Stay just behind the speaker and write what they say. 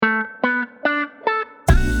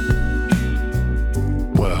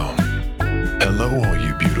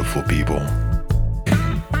beautiful people.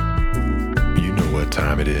 You know what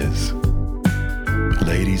time it is.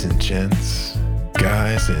 Ladies and gents,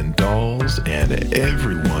 guys and dolls, and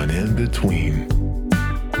everyone in between.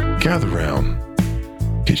 Gather round.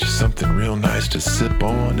 Get you something real nice to sip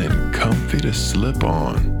on and comfy to slip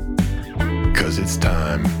on. 'Cause it's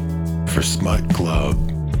time for Smut Club.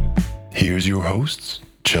 Here's your hosts,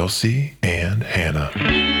 Chelsea and Hannah.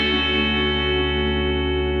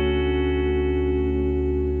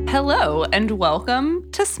 Hello and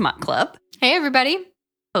welcome to Smut Club. Hey, everybody.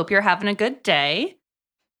 Hope you're having a good day.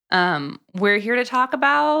 We're here to talk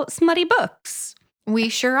about smutty books. We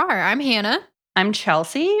sure are. I'm Hannah. I'm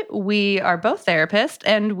Chelsea. We are both therapists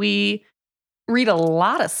and we read a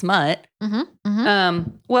lot of smut. We're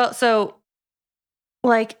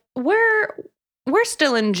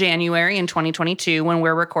still in January in 2022 when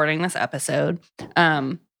we're recording this episode.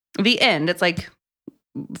 The end, it's like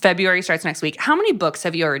February starts next week. How many books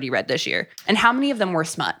have you already read this year? And how many of them were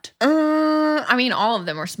smut? All of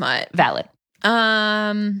them were smut. Valid.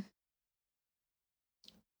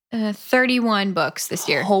 31 books this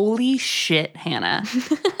year. Holy shit, Hannah.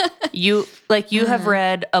 You have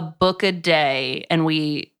read a book a day and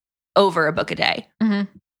over a book a day.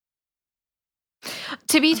 Mm-hmm.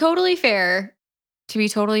 To be totally fair,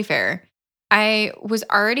 I was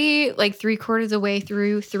already like 3/4 of the way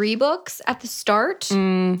through 3 books at the start.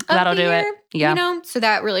 That'll do year, it. Yeah. So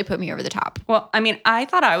that really put me over the top. Well, I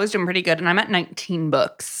thought I was doing pretty good and I'm at 19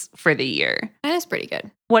 books for the year. That is pretty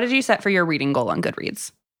good. What did you set for your reading goal on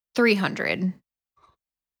Goodreads? 300.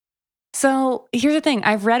 So here's the thing.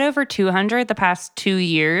 I've read over 200 the past 2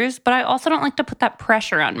 years, but I also don't like to put that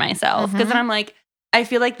pressure on myself because then I'm like, I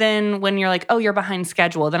feel like then when you're like, oh, you're behind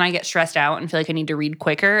schedule, then I get stressed out and feel like I need to read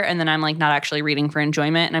quicker. And then I'm like not actually reading for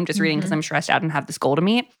enjoyment and I'm just reading because I'm stressed out and have this goal to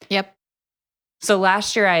meet. Yep. So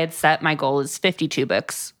last year I had set my goal as 52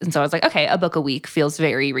 books. And so I was like, okay, a book a week feels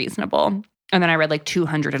very reasonable. And then I read like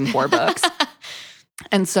 204 books.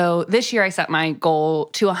 And so this year I set my goal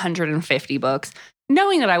to 150 books,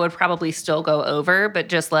 knowing that I would probably still go over, but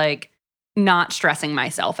just like not stressing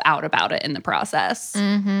myself out about it in the process.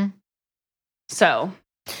 So,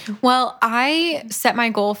 well, I set my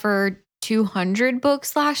goal for 200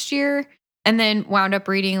 books last year and then wound up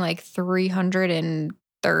reading like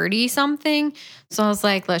 330 something. So I was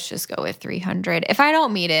like, let's just go with 300. If I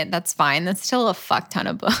don't meet it, that's fine. That's still a fuck ton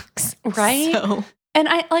of books. Right? So. And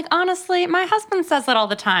I honestly, my husband says that all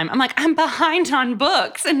the time. I'm like, I'm behind on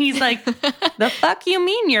books. And he's like, the fuck you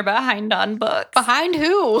mean you're behind on books? Behind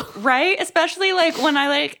who? Right? Especially like when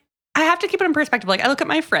I have to keep it in perspective. Like I look at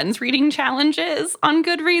my friends' reading challenges on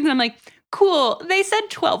Goodreads and I'm like, cool. They said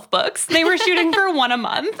 12 books. They were shooting for one a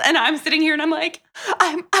month. And I'm sitting here and I'm like,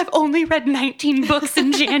 I've only read 19 books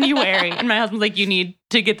in January. And my husband's like, you need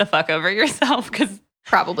to get the fuck over yourself because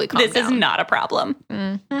probably this is not a problem.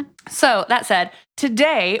 So that said,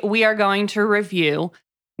 today we are going to review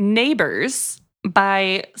Neighbors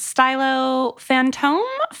by Stylo Phantom?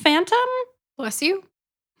 Bless you.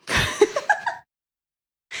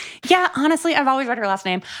 Yeah, honestly, I've always read her last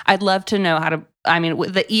name. I'd love to know how to,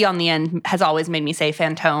 with the E on the end has always made me say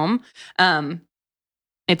Phantom.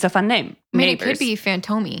 It's a fun name. It could be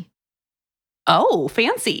Phantomy. Oh,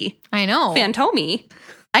 fancy. I know. Phantomy.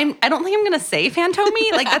 I don't think I'm going to say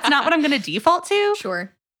Phantomy. Like, that's not what I'm going to default to.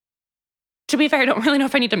 Sure. To be fair, I don't really know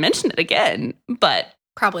if I need to mention it again, but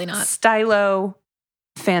probably not. Stylo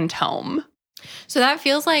Phantom. So that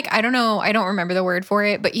feels like, I don't know, I don't remember the word for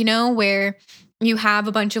it, but you know where you have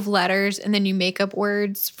a bunch of letters and then you make up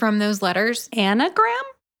words from those letters? Anagram?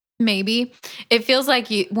 Maybe. It feels like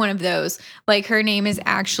one of those. Like her name is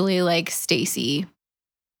actually like Stacy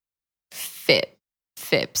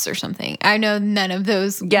Phipps or something. I know none of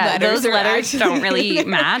those letters. Those letters don't really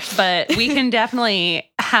match, but we can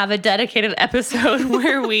definitely have a dedicated episode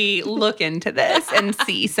where we look into this and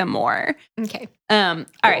see some more. Okay. All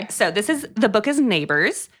right. So the book is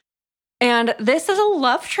Neighbors. And this is a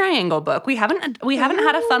love triangle book. We haven't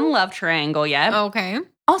had a fun love triangle yet. Okay.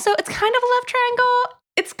 Also, it's kind of a love triangle.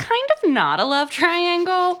 It's kind of not a love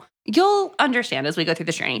triangle. You'll understand as we go through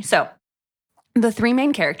this journey. So the 3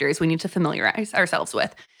 main characters we need to familiarize ourselves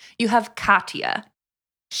with. You have Katya.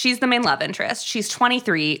 She's the main love interest. She's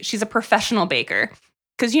 23. She's a professional baker.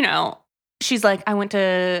 Because, she's like, I went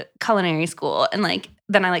to culinary school. And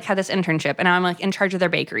then I had this internship. And now I'm in charge of their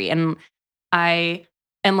bakery. And I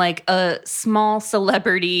am a small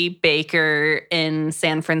celebrity baker in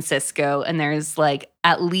San Francisco. And there's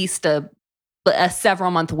at least a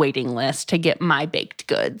several month waiting list to get my baked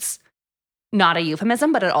goods. Not a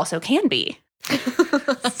euphemism, but it also can be.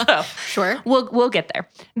 So sure. We'll get there.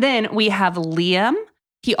 Then we have Liam,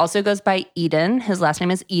 He also goes by Eden. His last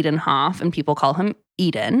name is Edenhoff, and people call him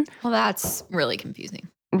Eden. Well, that's really confusing.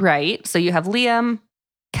 Right. So you have Liam.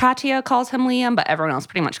 Katya calls him Liam, but everyone else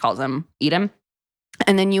pretty much calls him Eden.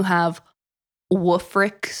 And then you have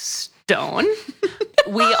Wulfric Stone.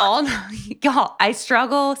 We all know, y'all, I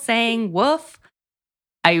struggle saying woof.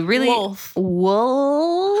 I really, Wolf.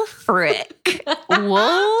 Wulfric.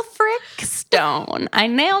 Wulfric Stone. I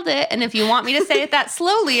nailed it. And if you want me to say it that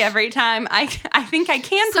slowly every time, I think I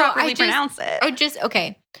can So properly pronounce it.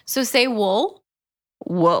 Okay. So say wool.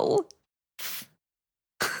 Wool.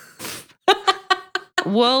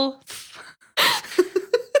 Wool.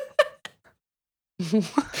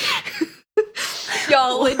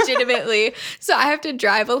 Y'all, legitimately. So I have to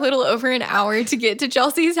drive a little over an hour to get to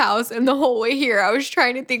Chelsea's house. And the whole way here, I was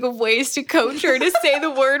trying to think of ways to coach her to say the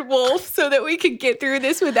word wolf so that we could get through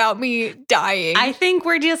this without me dying. I think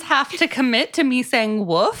we just have to commit to me saying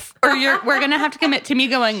woof, or we're going to have to commit to me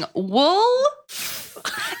going wool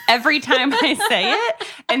every time I say it.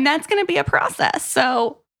 And that's going to be a process.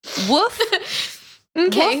 So woof,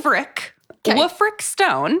 Okay. Wulfric, Okay. Wulfric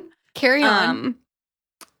Stone. Carry on.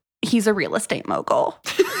 He's a real estate mogul.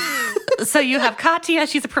 So you have Katya,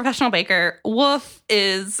 she's a professional baker. Wolf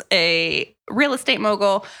is a real estate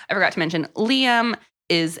mogul. I forgot to mention Liam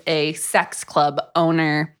is a sex club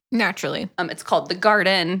owner. Naturally. It's called The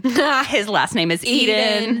Garden. His last name is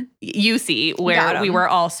Eden. You see Got where him. we were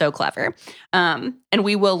all so clever. And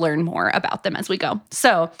we will learn more about them as we go.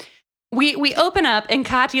 So we open up and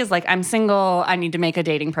Katya's like, I'm single. I need to make a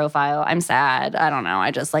dating profile. I'm sad. I don't know.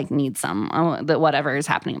 I just like need some whatever is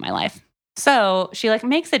happening in my life. So she like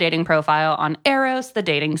makes a dating profile on Eros, the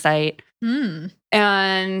dating site. And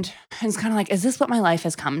it's kind of like, is this what my life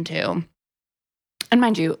has come to? And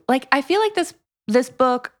mind you, like, I feel like this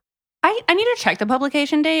book, I need to check the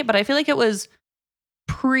publication date, but I feel like it was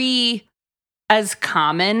as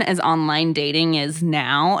common as online dating is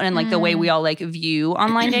now. And like the way we all like view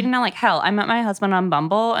online dating now, like hell, I met my husband on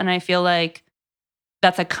Bumble and I feel like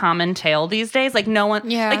that's a common tale these days. Like no one,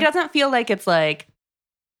 like it doesn't feel like it's like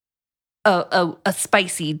a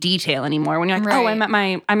spicy detail anymore. When you're like, oh, I met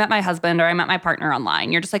my husband or I met my partner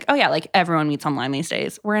online. You're just like, oh yeah, like everyone meets online these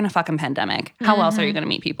days. We're in a fucking pandemic. How else are you going to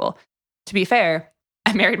meet people? To be fair,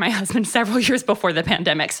 I married my husband several years before the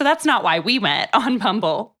pandemic. So that's not why we met on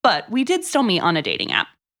Bumble, but we did still meet on a dating app.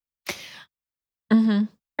 Mm-hmm.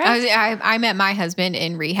 Right? I met my husband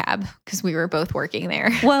in rehab because we were both working there.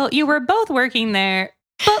 Well, you were both working there,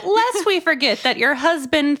 but lest we forget that your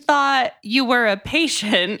husband thought you were a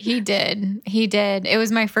patient. He did. It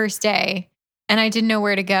was my first day and I didn't know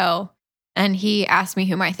where to go. And he asked me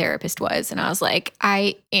who my therapist was. And I was like,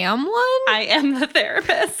 I am one? I am the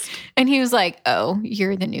therapist. And he was like, oh,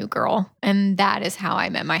 you're the new girl. And that is how I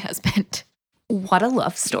met my husband. What a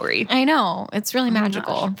love story. I know. It's really Oh my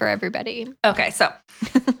magical gosh. for everybody. Okay, so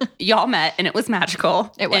y'all met and it was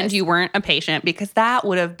magical. It was. And you weren't a patient because that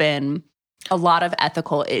would have been a lot of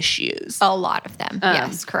ethical issues. A lot of them.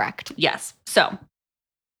 Yes, correct. Yes. So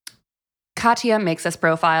Katya makes this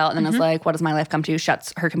profile and then is like, what does my life come to?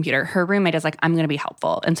 Shuts her computer. Her roommate is like, I'm going to be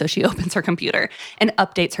helpful. And so she opens her computer and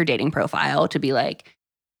updates her dating profile to be like,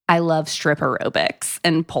 I love strip aerobics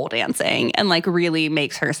and pole dancing, and like really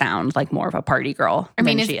makes her sound like more of a party girl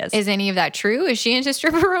than she is. Is any of that true? Is she into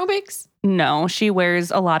strip aerobics? No, she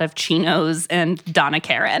wears a lot of chinos and Donna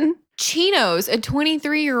Karan. Chinos, a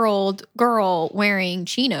 23-year-old girl wearing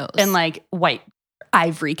chinos. And like white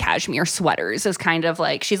ivory cashmere sweaters is kind of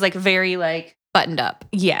like, she's like very like, buttoned up.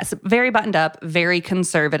 yes, very buttoned up, very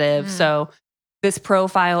conservative. So this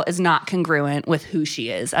profile is not congruent with who she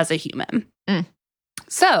is as a human.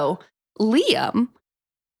 So Liam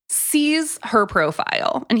sees her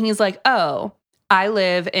profile and he's like, oh, I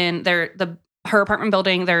live in her apartment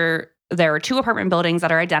building. There are 2 apartment buildings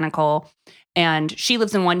that are identical. And she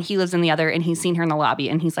lives in one, he lives in the other. And he's seen her in the lobby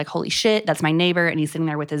and he's like, holy shit, that's my neighbor. And he's sitting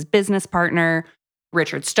there with his business partner,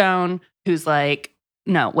 Richard Stone, who's like,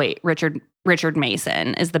 no, wait, Richard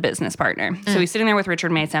Mason is the business partner. So he's sitting there with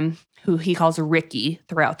Richard Mason, who he calls Ricky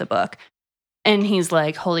throughout the book. And he's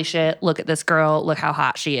like, holy shit, look at this girl. Look how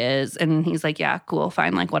hot she is. And he's like, yeah, cool,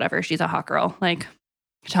 fine. Like, whatever. She's a hot girl. Like,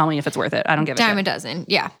 tell me if it's worth it. I don't give a Dime a shit. dozen.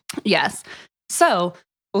 Yeah. Yes. So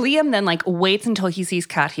Liam then like waits until he sees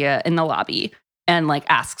Katya in the lobby and like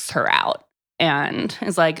asks her out and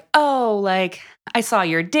is like, oh, like I saw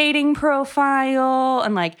your dating profile.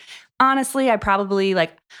 And like, honestly, I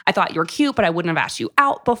thought you were cute, but I wouldn't have asked you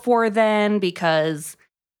out before then because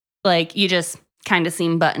like you just kind of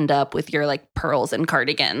seem buttoned up with your like pearls and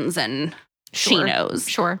cardigans and chinos.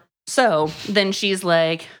 Sure. So then she's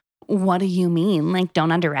like, what do you mean? Like,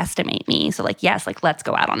 don't underestimate me. So like, yes, like, let's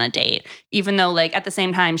go out on a date. Even though like at the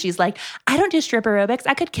same time, she's like, I don't do strip aerobics.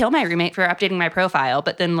 I could kill my roommate for updating my profile.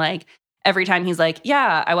 But then like every time he's like,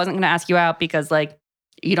 yeah, I wasn't going to ask you out because like,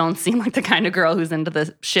 you don't seem like the kind of girl who's into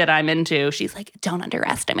the shit I'm into. She's like, don't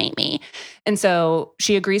underestimate me. And so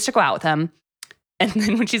she agrees to go out with him. And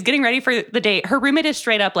then when she's getting ready for the date, her roommate is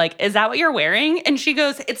straight up like, is that what you're wearing? And she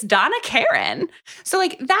goes, it's Donna Karan. So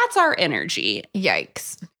like, that's our energy.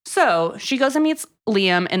 Yikes. So she goes and meets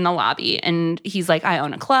Liam in the lobby and he's like, I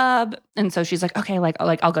own a club. And so she's like, okay, like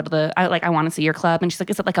I'll go to I want to see your club. And she's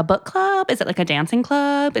like, is it like a book club? Is it like a dancing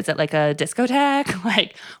club? Is it like a discotheque?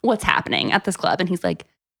 Like what's happening at this club? And he's like,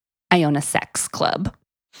 I own a sex club.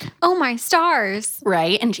 Oh my stars.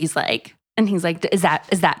 Right. And she's like, and he's like, is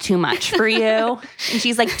that too much for you? And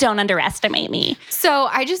she's like, don't underestimate me. So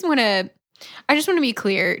I just want to be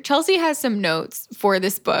clear. Chelsea has some notes for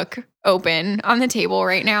this book open on the table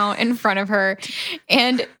right now in front of her.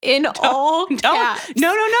 And in all caps.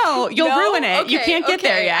 No. You'll ruin it. Okay, you can't get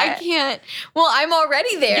there yet. I can't. Well, I'm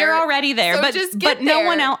already there. You're already there. So but just get but no there.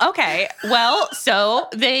 one else. Okay. Well, so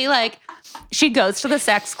they like, she goes to the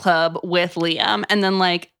sex club with Liam and then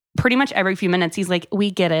like, pretty much every few minutes, he's like,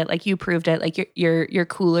 we get it. Like, you proved it. Like, you're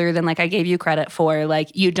cooler than, like, I gave you credit for.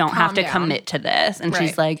 Like, you don't have to commit to this. And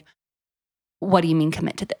she's like, what do you mean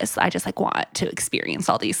commit to this? I just, like, want to experience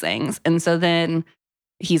all these things. And so then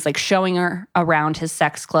he's, like, showing her around his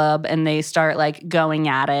sex club. And they start, like, going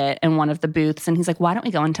at it in one of the booths. And he's like, why don't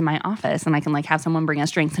we go into my office? And I can, like, have someone bring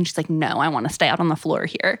us drinks. And she's like, no, I want to stay out on the floor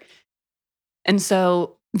here. And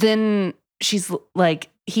so then she's, like,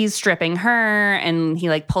 he's stripping her and he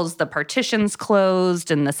like pulls the partitions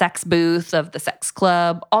closed in the sex booth of the sex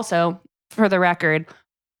club. Also, for the record,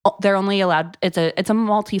 they're only allowed, it's a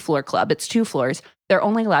multi-floor club. It's 2 floors. They're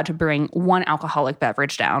only allowed to bring 1 alcoholic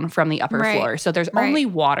beverage down from the upper floor. So there's only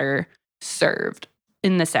water served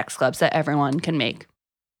in the sex club so that everyone can make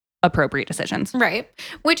appropriate decisions. Right.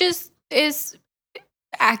 Which is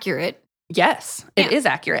accurate. Yes, it is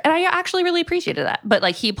accurate. And I actually really appreciated that. But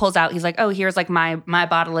like he pulls out, he's like, oh, here's like my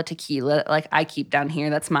bottle of tequila. Like I keep down here.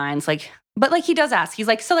 That's mine. It's like, but like he does ask, he's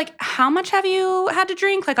like, so like, how much have you had to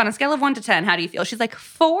drink? Like on a scale of 1 to 10, how do you feel? She's like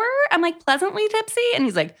 4. I'm like pleasantly tipsy. And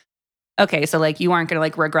he's like, okay, so like you aren't going to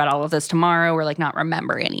like regret all of this tomorrow or like not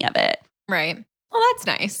remember any of it. Right. Well, that's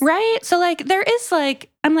nice. Right. So like there is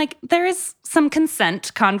like, I'm like, there is some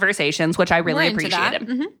consent conversations, which I really appreciated.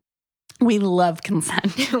 Mm-hmm. We love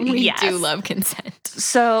consent. We do love consent.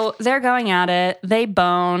 So they're going at it. They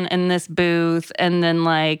bone in this booth. And then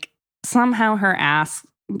like somehow her ass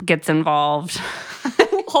gets involved.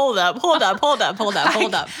 Hold up.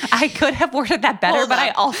 I could have worded that better, but I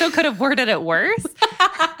also could have worded it worse.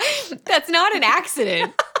 That's not an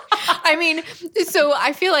accident. I mean, so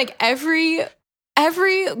I feel like every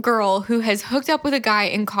girl who has hooked up with a guy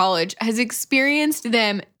in college has experienced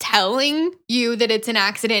them telling you that it's an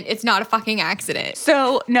accident. It's not a fucking accident.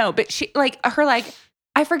 So no, but she like her like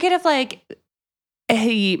I forget if like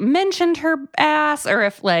he mentioned her ass or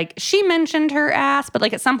if like she mentioned her ass, but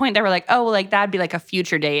like at some point they were like, oh, well, like that'd be like a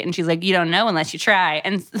future date, and she's like, you don't know unless you try,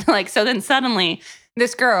 and like so then suddenly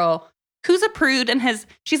this girl who's a prude and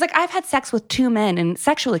she's like, I've had sex with 2 men and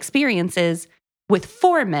sexual experiences with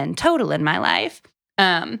 4 men total in my life,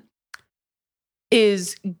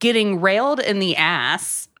 is getting railed in the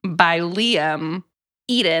ass by Liam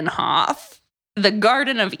Edenhoff, the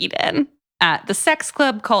Garden of Eden, at the sex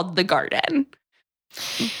club called The Garden.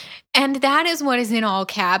 And that is what is in all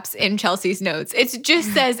caps in Chelsea's notes. It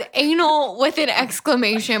just says anal with an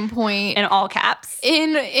exclamation point. In all caps.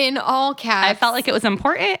 In all caps. I felt like it was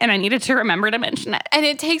important and I needed to remember to mention it. And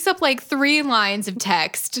it takes up like 3 lines of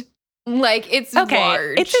text. Like it's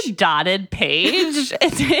large. It's a dotted page.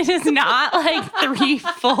 It is not like 3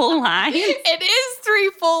 full lines. It is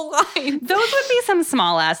 3 full lines. Those would be some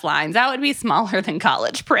small ass lines. That would be smaller than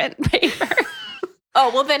college print paper. Oh,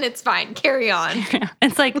 well then it's fine. Carry on.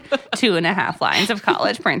 It's like 2.5 lines of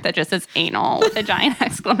college print that just says anal with a giant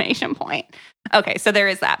exclamation point. Okay, so there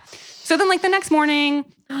is that. So then like the next morning,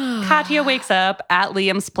 Katya wakes up at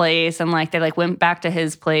Liam's place and like they like went back to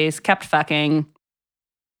his place, kept fucking.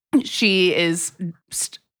 She is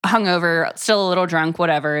hungover, still a little drunk,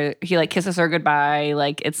 whatever. He like kisses her goodbye.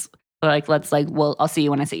 Like it's like, let's like, well, I'll see you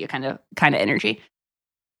when I see you kind of energy.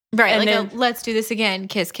 Right. And like then, let's do this again.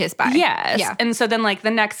 Kiss, bye. Yes. Yeah. And so then like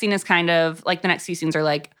the next scene is kind of like the next 2 scenes are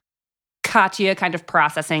like Katya kind of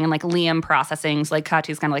processing and like Liam processing. So like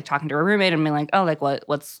Katya's kind of like talking to her roommate and being like, oh, like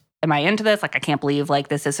am I into this? Like, I can't believe like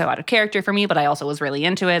this is so out of character for me, but I also was really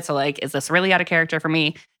into it. So like, is this really out of character for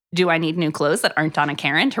me? Do I need new clothes that aren't Donna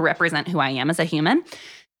Karan to represent who I am as a human?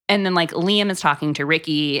 And then like Liam is talking to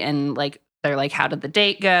Ricky and like they're like, how did the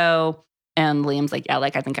date go? And Liam's like, yeah,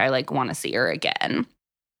 like I think I like want to see her again.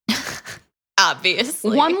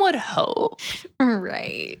 Obviously. One would hope.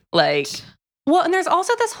 Right. Like, well, and there's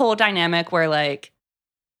also this whole dynamic where like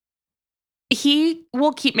he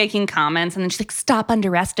will keep making comments and then she's like, stop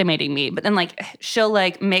underestimating me. But then like she'll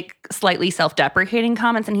like make slightly self-deprecating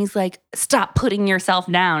comments and he's like, stop putting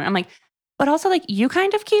yourself down. I'm like, but also like you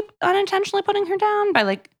kind of keep unintentionally putting her down by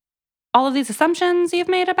like all of these assumptions you've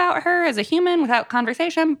made about her as a human without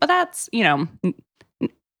conversation. But that's, you know,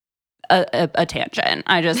 a tangent.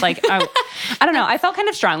 I just like, I don't know. I felt kind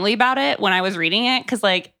of strongly about it when I was reading it because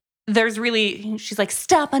like she's like,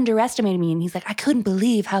 stop underestimating me. And he's like, I couldn't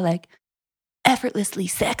believe how like effortlessly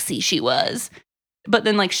sexy she was. But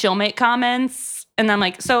then like she'll make comments and I'm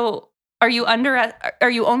like, so are you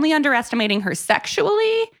only underestimating her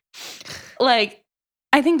sexually? Like,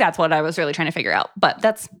 I think that's what I was really trying to figure out. But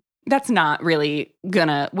that's not really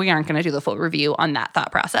we aren't gonna do the full review on that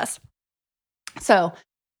thought process. So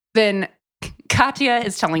then Katya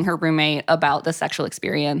is telling her roommate about the sexual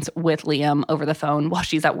experience with Liam over the phone while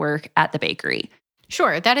she's at work at the bakery.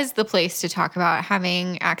 Sure, that is the place to talk about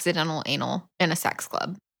having accidental anal in a sex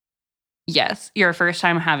club. Yes, your first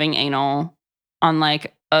time having anal on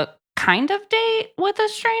like a kind of date with a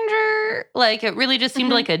stranger. Like it really just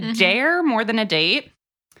seemed like a dare more than a date.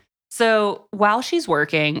 So while she's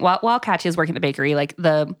working, while Katya's working at the bakery, like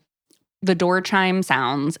the door chime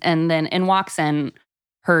sounds and then in walks in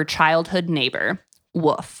her childhood neighbor,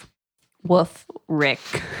 Woof Rick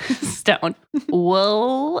Stone.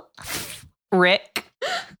 Wolf Rick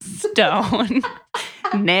Stone.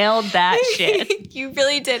 Nailed that shit. You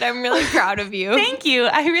really did. I'm really proud of you. Thank you.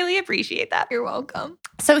 I really appreciate that. You're welcome.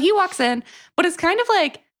 So he walks in, but it's kind of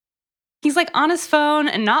like he's like on his phone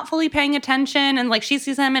and not fully paying attention. And like she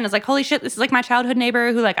sees him and is like, holy shit, this is like my childhood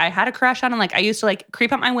neighbor who like I had a crush on. And like I used to like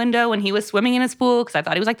creep out my window when he was swimming in his pool because I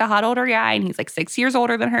thought he was like the hot older guy. And he's like 6 years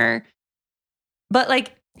older than her. But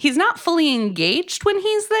like he's not fully engaged when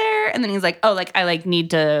he's there. And then he's like, oh, like I like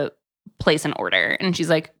need to place an order. And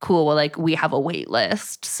she's like, cool, well, like we have a wait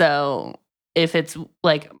list. So if it's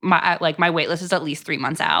like my wait list is at least 3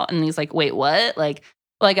 months out. And he's like, wait, what? Like,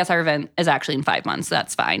 well, I guess our event is actually in 5 months. So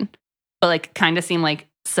that's fine. But like kind of seemed like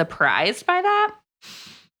surprised by that.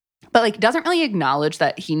 But like doesn't really acknowledge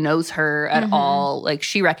that he knows her at all. Like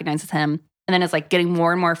she recognizes him and then is like getting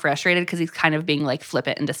more and more frustrated because he's kind of being like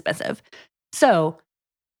flippant and dismissive. So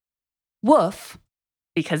Woof,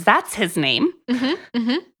 because that's his name.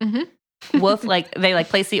 Woof, like they like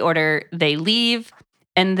place the order, they leave,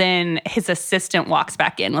 and then his assistant walks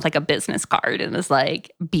back in with like a business card and is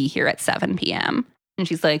like, be here at 7 p.m. And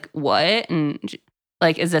she's like, what? And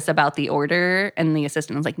like, is this about the order? And the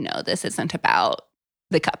assistant was like, no, this isn't about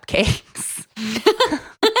the cupcakes.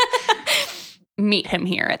 Meet him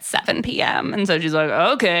here at 7 p.m. And so she's like,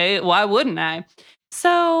 okay, why wouldn't I?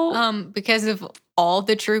 So because of all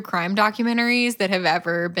the true crime documentaries that have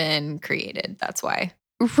ever been created. That's why.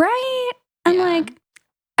 Right? I'm like,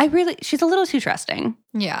 she's a little too trusting.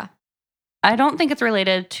 Yeah. I don't think it's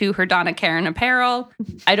related to her Donna Karan apparel.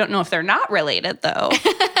 I don't know if they're not related, though.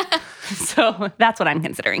 So that's what I'm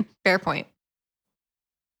considering. Fair point.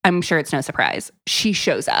 I'm sure it's no surprise. She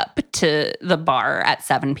shows up to the bar at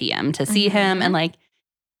 7 p.m. to see him. And like,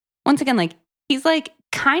 once again, like, he's like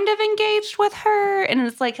kind of engaged with her. And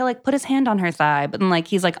it's like, he'll like put his hand on her thigh. But then like,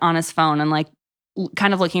 he's like on his phone and like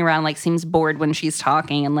kind of looking around, like seems bored when she's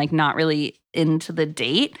talking and like not really into the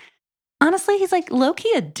date. Honestly, he's like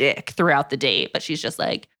low-key a dick throughout the date. But she's just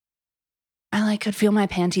like, I like could feel my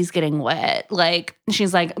panties getting wet. Like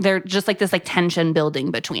she's like, they're just like this like tension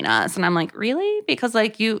building between us. And I'm like, really? Because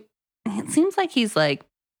like it seems like he's like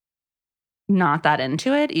not that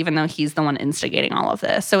into it, even though he's the one instigating all of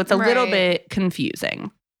this. So it's a little bit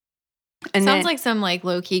confusing. And sounds like some like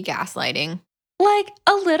low-key gaslighting. Like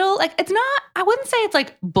a little, like it's not, I wouldn't say it's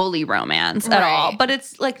like bully romance at all, but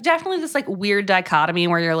it's like definitely this like weird dichotomy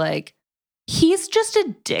where you're like, he's just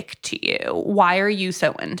a dick to you. Why are you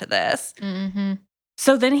so into this?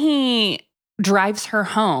 So then he drives her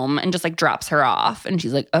home and just like drops her off. And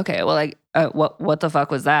she's like, okay, well, like, what the fuck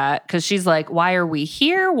was that? Because she's like, why are we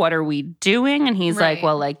here? What are we doing? And he's like,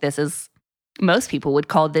 well, like this is, most people would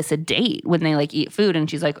call this a date when they like eat food. And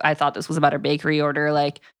she's like, I thought this was about a bakery order.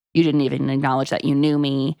 Like you didn't even acknowledge that you knew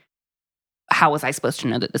me. How was I supposed to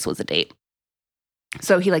know that this was a date?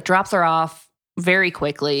 So he like drops her off very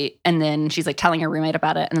quickly. And then she's like telling her roommate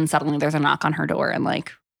about it. And then suddenly there's a knock on her door and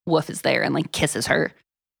like Woof is there and like kisses her.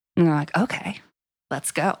 And they're like, okay,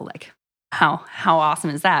 let's go. Like how awesome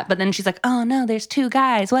is that? But then she's like, oh no, there's two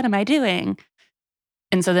guys. What am I doing?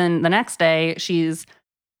 And so then the next day she's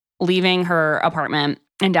leaving her apartment,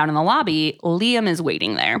 and down in the lobby, Liam is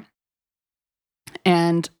waiting there.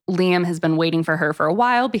 And Liam has been waiting for her for a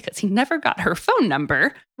while because he never got her phone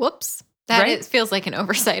number. Whoops. That Right? feels like an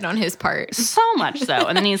oversight on his part. So much so.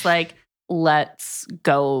 And then he's like, let's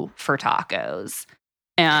go for tacos.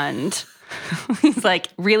 And he's like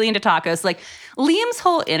really into tacos. Like Liam's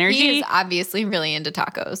whole energy. He is obviously really into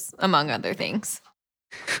tacos, among other things.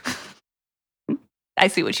 I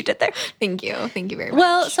see what you did there. Thank you. Thank you very much.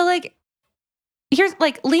 Well, so like, here's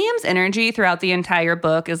like Liam's energy throughout the entire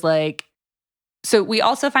book is like, so we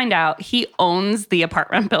also find out he owns the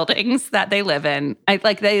apartment buildings that they live in.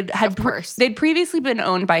 Of course. They'd previously been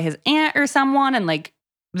owned by his aunt or someone, and like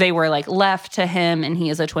they were like left to him, and he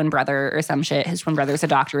is a twin brother or some shit. His twin brother's a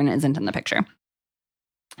doctor and isn't in the picture.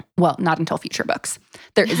 Well, not until future books.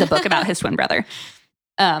 There is a book about his twin brother.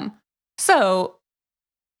 So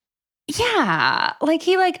yeah, like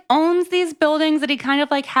he like owns these buildings that he kind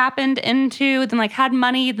of like happened into, then like had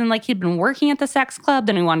money, then like he'd been working at the sex club,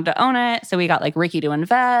 then he wanted to own it. So he got like Ricky to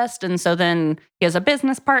invest. And so then he has a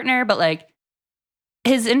business partner, but like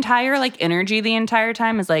his entire like energy the entire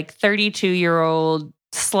time is like 32-year-old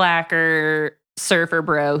slacker surfer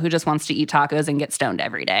bro who just wants to eat tacos and get stoned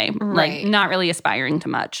every day. Right. Like not really aspiring to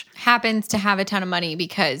much. Happens to have a ton of money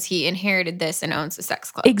because he inherited this and owns a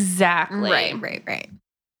sex club. Exactly. Right.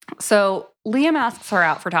 So Liam asks her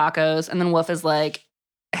out for tacos, and then Wolf is like,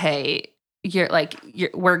 "Hey,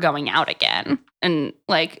 we're going out again, and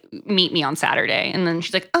like meet me on Saturday." And then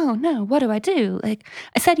she's like, "Oh no, what do I do? Like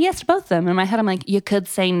I said yes to both of them." In my head, I'm like, "You could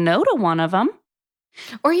say no to one of them,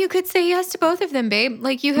 Or you could say yes to both of them, babe.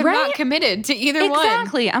 Like you have Right? not committed to either one.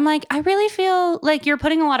 Exactly." I'm like, I really feel like you're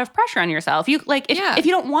putting a lot of pressure on yourself. You like if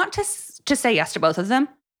you don't want to say yes to both of them,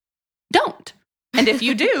 don't. And if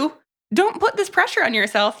you do. Don't put this pressure on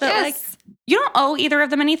yourself that like you don't owe either of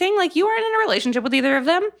them anything. Like you aren't in a relationship with either of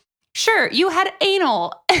them. Sure, you had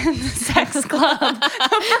anal in the sex club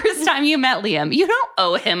the first time you met Liam. You don't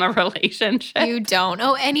owe him a relationship. You don't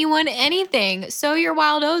owe anyone anything. Sow your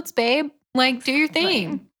wild oats, babe. Like do your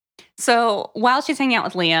thing. So while she's hanging out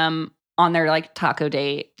with Liam on their like taco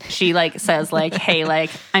date, she like says like, "Hey, like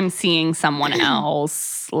I'm seeing someone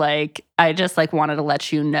else. Like I just like wanted to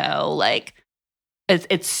let you know, like."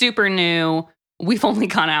 It's super new. We've only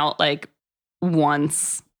gone out like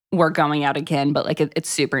once. We're going out again, but like it's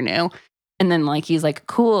super new. And then like he's like,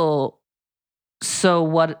 "Cool. So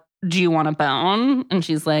what do you want to bone?" And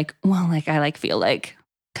she's like, "Well, like I like feel like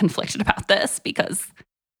conflicted about this because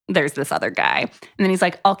there's this other guy." And then he's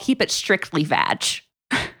like, "I'll keep it strictly vag."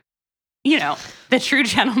 You know, the true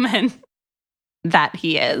gentleman that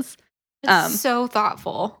he is. It's so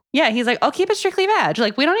thoughtful. Yeah, he's like, "I'll keep it strictly vag.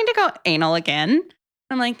 Like we don't need to go anal again."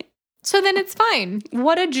 I'm like, So then it's fine.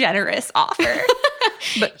 what a generous offer.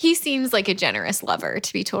 But he seems like a generous lover,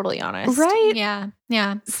 to be totally honest. Right?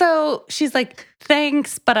 Yeah. So she's like,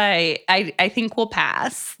 "Thanks, but I think we'll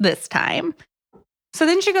pass this time." So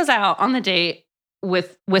then she goes out on the date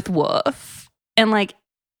with Wolf. And like,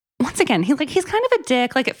 once again, he's kind of a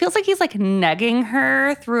dick. Like it feels like he's like negging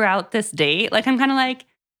her throughout this date. Like I'm kind of like,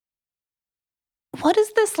 what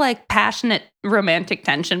is this like passionate romantic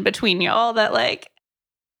tension between y'all that like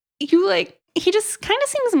you like he just kind of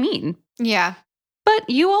seems mean. Yeah. But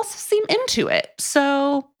you also seem into it.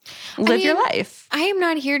 So live your life. I am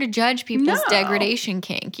not here to judge people's No. degradation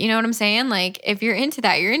kink. You know what I'm saying? Like, if you're into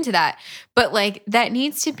that, you're into that. But like, that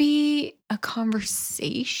needs to be a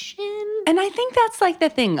conversation. And I think that's like the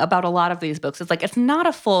thing about a lot of these books. It's like it's not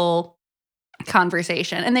a full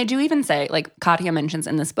conversation. And they do even say, like Katya mentions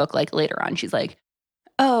in this book, like later on, she's like,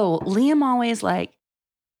 "Oh, Liam always like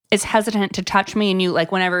is hesitant to touch me." And you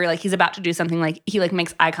like whenever like he's about to do something, like he like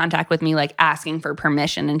makes eye contact with me, like asking for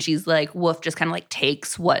permission. And she's like, Wolf just kind of like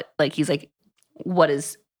takes what like he's like, what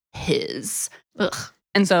is his. Ugh.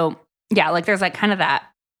 And so yeah, like there's like kind of that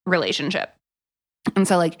relationship. And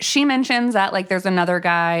so like she mentions that like there's another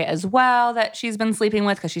guy as well that she's been sleeping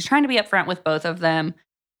with because she's trying to be upfront with both of them.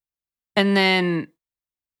 And then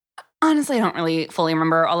honestly, I don't really fully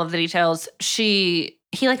remember all of the details. He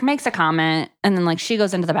like makes a comment and then like she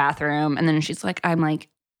goes into the bathroom and then she's like, I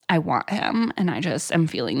want him and I just am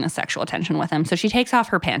feeling the sexual tension with him. So she takes off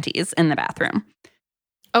her panties in the bathroom.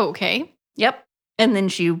 Okay. Yep. And then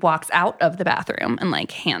she walks out of the bathroom and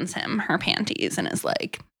like hands him her panties and is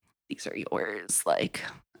like, "These are yours. Like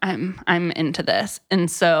I'm into this."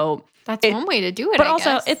 And so That's one way to do it. but I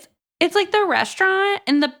also guess. it's like the restaurant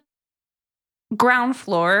in the ground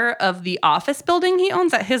floor of the office building he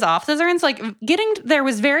owns that his offices are in. So like there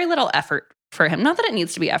was very little effort for him. Not that it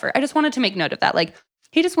needs to be effort. I just wanted to make note of that. Like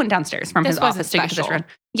he just went downstairs from This his wasn't office to get to this special.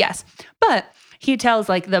 restaurant. Yes. But he tells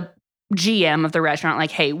like the GM of the restaurant,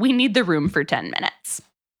 like, hey, we need the room for 10 minutes.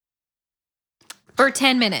 For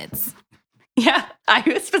 10 minutes. Yeah,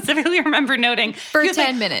 I specifically remember noting. For 10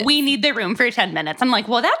 like, minutes. We need the room for 10 minutes. I'm like,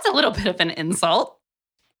 well, that's a little bit of an insult.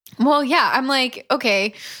 Well, yeah, I'm like,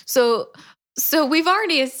 okay, so we've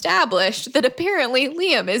already established that apparently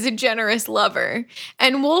Liam is a generous lover.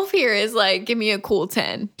 And Wolf here is like, give me a cool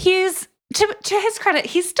 10. He's, to his credit,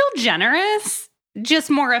 he's still generous, just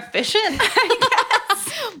more efficient, I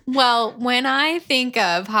guess. Well, when I think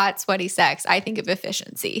of hot, sweaty sex, I think of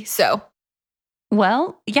efficiency. So,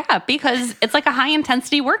 well, yeah, because it's like a high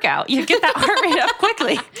intensity workout. You get that heart rate up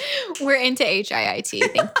quickly. we're into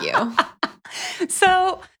HIIT. Thank you.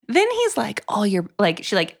 So then he's like,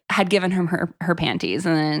 she like had given him her panties.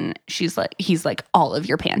 And then he's like, all of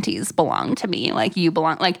your panties belong to me. Like you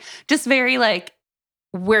belong, like just very like,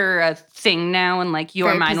 we're a thing now. And like, you're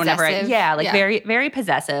Very mine whenever very, very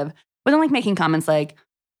possessive. But then like making comments like,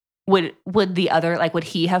 would the other, like, would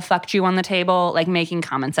he have fucked you on the table? Like making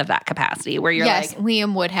comments of that capacity where you're yes, like,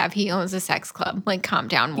 Liam would have. He owns a sex club. Like, calm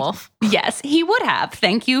down, Wolf. yes, he would have.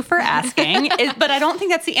 Thank you for asking. But I don't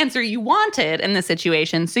think that's the answer you wanted in this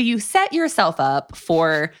situation. So you set yourself up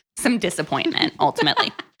for some disappointment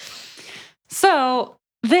ultimately. So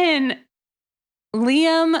then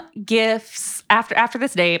Liam gifts, after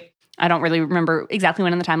this date, I don't really remember exactly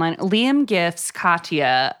when in the timeline, Liam gifts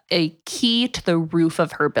Katya a key to the roof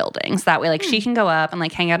of her building. So that way, like, she can go up and,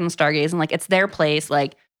 like, hang out on Stargaze and, like, it's their place.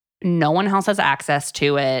 Like, no one else has access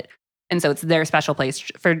to it. And so it's their special place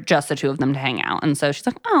for just the two of them to hang out. And so she's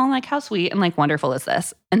like, oh, like, how sweet and, like, wonderful is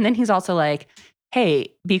this? And then he's also like,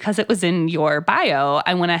 hey, because it was in your bio,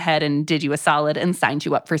 I went ahead and did you a solid and signed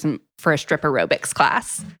you up for a strip aerobics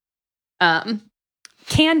class.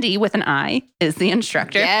 Candy with an I is the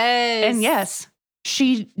instructor. Yes. And yes,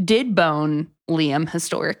 she did bone Liam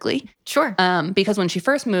historically. Sure. Because when she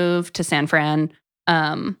first moved to San Fran,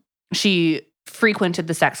 she frequented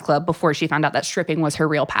the sex club before she found out that stripping was her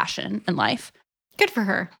real passion in life. Good for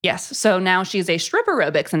her. Yes. So now she's a strip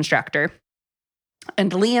aerobics instructor.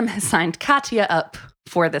 And Liam has signed Katya up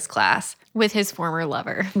for this class. With his former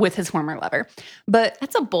lover. But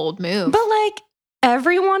that's a bold move. But like,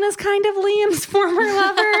 everyone is kind of Liam's former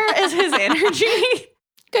lover is his energy.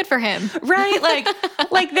 Good for him. Right?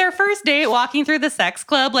 Like their first date walking through the sex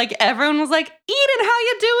club, like everyone was like, Eden, how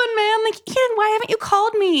you doing, man? Like, Eden, why haven't you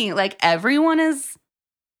called me? Like everyone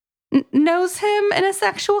knows him in a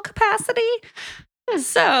sexual capacity.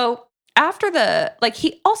 So after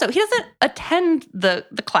he doesn't attend the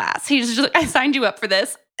class. He's just like, I signed you up for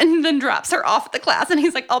this, and then drops her off at the class. And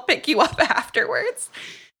he's like, I'll pick you up afterwards.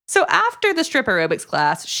 So after the strip aerobics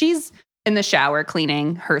class, she's in the shower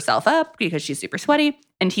cleaning herself up because she's super sweaty.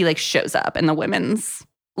 And he like shows up in the women's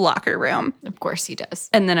locker room. Of course he does.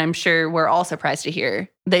 And then I'm sure we're all surprised to hear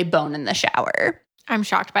they bone in the shower. I'm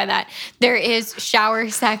shocked by that. There is shower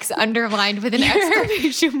sex underlined with an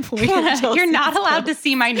exclamation point. You're not allowed to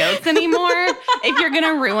see my notes anymore if you're going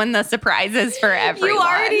to ruin the surprises for everyone. You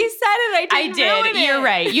already said it. I did. Ruin it. You're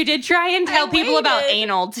right. You did try and tell people about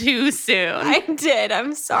anal too soon. I did.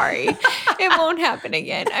 I'm sorry. It won't happen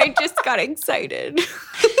again. I just got excited.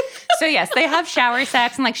 So yes, they have shower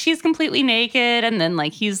sex and like she's completely naked. And then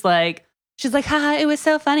like she's like, haha, it was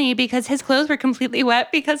so funny because his clothes were completely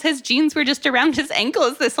wet because his jeans were just around his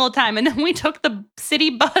ankles this whole time. And then we took the city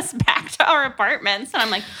bus back to our apartments. And I'm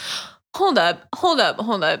like, hold up.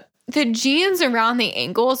 The jeans around the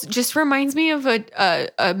ankles just reminds me of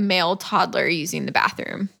a male toddler using the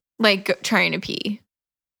bathroom, like trying to pee.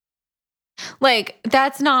 Like,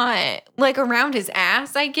 that's not, like, around his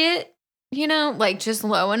ass, I get, like just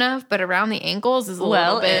low enough, but around the ankles is a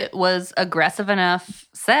little bit. It was aggressive enough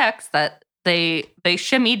sex that they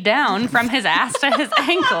shimmied down from his ass to his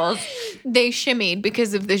ankles. They shimmied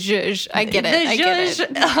because of the zhuzh. I get it. The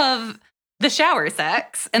zhuzh of the shower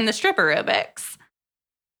sex and the strip aerobics.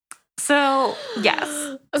 So yes.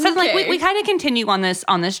 So like we kind of continue on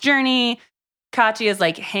this journey. Katya is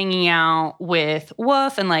like hanging out with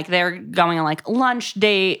Wolf and like they're going on like lunch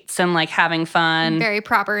dates and like having fun. Very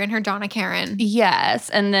proper in her Donna Karen. Yes.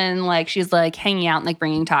 And then like she's like hanging out and like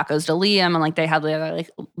bringing tacos to Liam and like they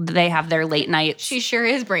have their late night. She sure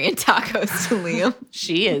is bringing tacos to Liam.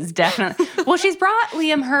 She is definitely. Well, she's brought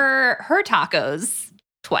Liam her tacos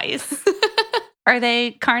twice. Are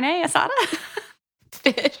they carne asada?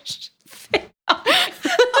 Fish. Oh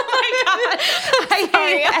my God. I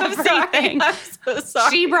hate everything. I'm so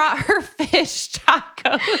sorry. She brought her fish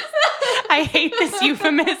tacos. I hate this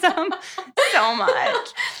euphemism so much.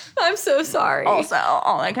 I'm so sorry. Also,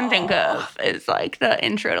 all I can think of is like the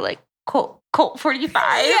intro to like Colt 45.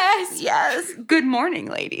 Yes. Yes. Good morning,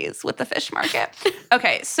 ladies, with the fish market.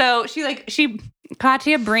 Okay, so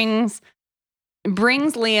Katya brings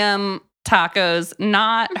Liam tacos,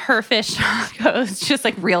 not her fish tacos, just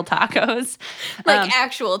like real tacos. Like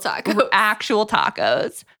actual tacos. Actual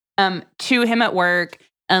tacos. To him at work.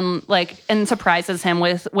 And surprises him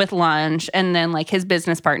with lunch. And then like his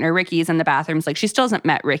business partner, Ricky's in the bathrooms. Like she still hasn't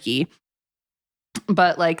met Ricky.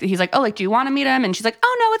 But like, he's like, oh, like, do you want to meet him? And she's like,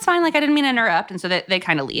 oh no, it's fine. Like, I didn't mean to interrupt. And so they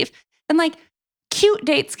kind of leave. And like cute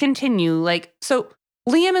dates continue. Like, so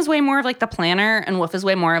Liam is way more of like the planner and Wolf is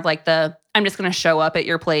way more of like I'm just going to show up at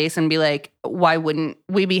your place and be like, why wouldn't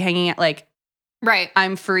we be hanging out? Like, right.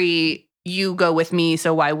 I'm free. You go with me.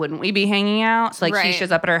 So why wouldn't we be hanging out? So like he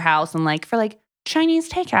shows up at her house and like for like Chinese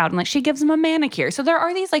takeout and like she gives him a manicure. So there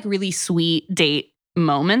are these like really sweet date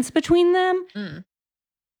moments between them.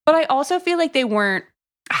 But I also feel like they weren't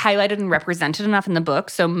highlighted and represented enough in the book.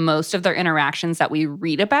 So most of their interactions that we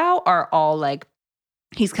read about are all like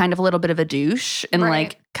he's kind of a little bit of a douche and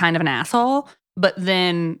like kind of an asshole. But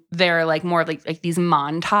then they're like more like these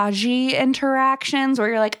montagey interactions where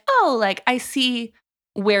you're like, oh, like I see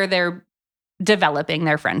where they're developing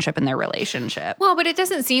their friendship and their relationship. Well, but it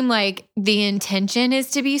doesn't seem like the intention is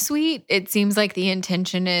to be sweet. It seems like the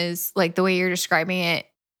intention is like the way you're describing it.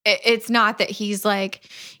 It's not that he's like,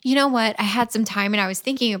 you know what? I had some time and I was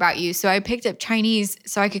thinking about you. So I picked up Chinese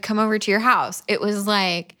so I could come over to your house. It was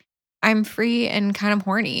like, I'm free and kind of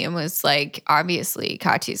horny and was like, obviously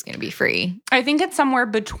Katya's going to be free. I think it's somewhere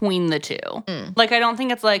between the two. Like, I don't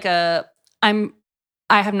think it's like I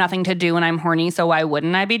have nothing to do and I'm horny, so why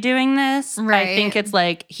wouldn't I be doing this? Right. I think it's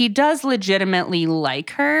like he does legitimately like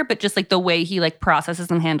her, but just like the way he like processes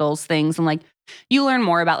and handles things and like you learn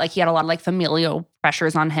more about like he had a lot of like familial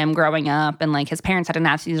pressures on him growing up and like his parents had a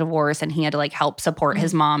nasty divorce and he had to like help support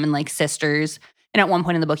his mom and like sisters. And at one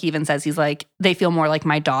point in the book he even says he's like, they feel more like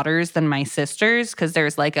my daughters than my sisters because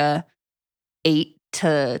there's like a 8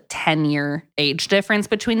 to 10 year age difference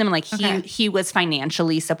between them. Like he was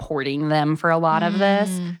financially supporting them for a lot of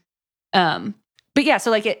this. But yeah, so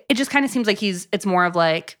like it just kind of seems like it's more of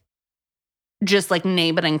like just like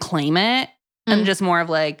name it and claim it and just more of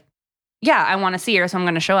like, yeah, I want to see her, so I'm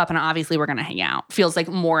going to show up and obviously we're going to hang out. Feels like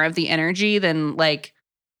more of the energy than like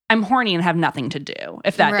I'm horny and have nothing to do.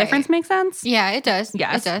 If that difference makes sense. Yeah, it does.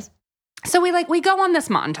 Yes. It does. So we go on this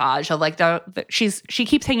montage of like she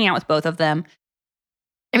keeps hanging out with both of them.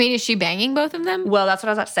 I mean, is she banging both of them? Well, that's what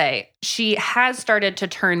I was about to say. She has started to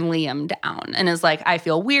turn Liam down and is like, I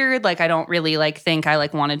feel weird. Like, I don't really like think I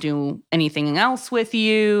like want to do anything else with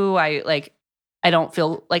you. I don't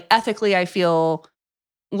feel like ethically, I feel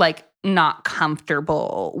like not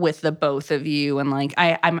comfortable with the both of you. And like,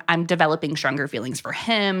 I'm developing stronger feelings for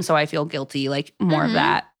him. So I feel guilty, like more of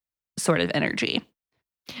that sort of energy.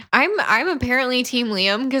 I'm apparently team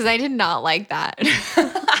Liam because I did not like that.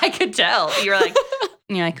 I could tell. You're like,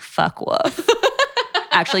 fuck Wolf.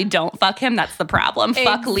 Actually, don't fuck him. That's the problem.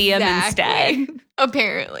 Fuck Liam instead.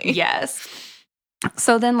 Apparently. Yes.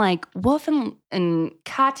 So then like Wolf and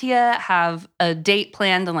Katya have a date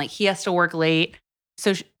planned and like he has to work late.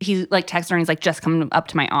 So he like texts her and he's like, just come up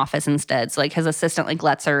to my office instead. So like his assistant like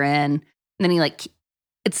lets her in. And then he like,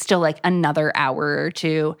 it's still like another hour or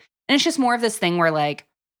two. And it's just more of this thing where like,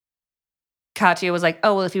 Katya was like,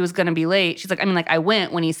 oh, well, if he was going to be late, she's like, I mean, like, I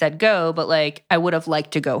went when he said go, but like, I would have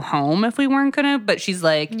liked to go home if we weren't going to. But she's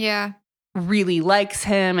like, yeah, really likes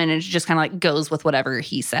him. And it just kind of like goes with whatever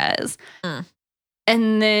he says.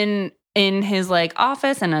 And then in his like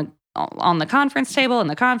office and on the conference table in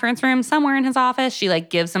the conference room, somewhere in his office, she like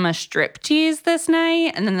gives him a striptease this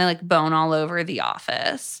night. And then they like bone all over the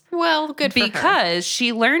office. Well, good for her. Because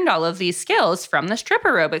she learned all of these skills from the strip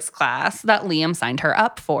aerobics class that Liam signed her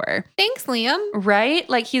up for. Thanks, Liam. Right?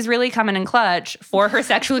 Like he's really coming in clutch for her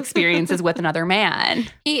sexual experiences with another man.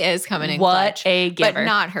 He is coming in what clutch. What a giver. But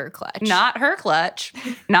not her clutch. Not her clutch.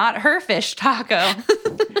 Not her fish taco.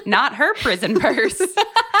 Not her prison purse.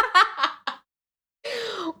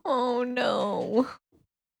 Oh, no.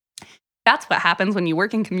 That's what happens when you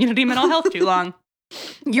work in community mental health too long.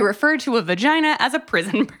 You refer to a vagina as a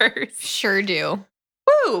prison purse. Sure do.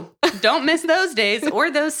 Woo! Don't miss those days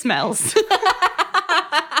or those smells.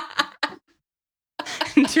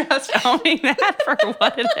 Just owning that for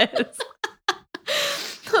what it is.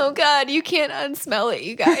 Oh, God. You can't unsmell it,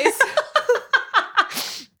 you guys.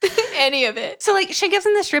 Any of it. So, like, she gives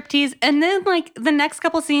him the striptease, and then, like, the next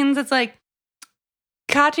couple scenes, it's like,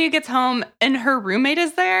 Katya gets home and her roommate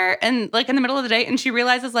is there and like in the middle of the day and she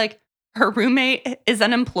realizes like her roommate is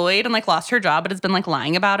unemployed and like lost her job but has been like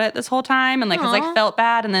lying about it this whole time and like has like felt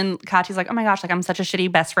bad. And then Katya's like, oh my gosh, like I'm such a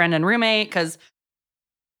shitty best friend and roommate because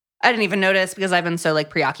I didn't even notice because I've been so like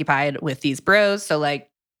preoccupied with these bros. So like,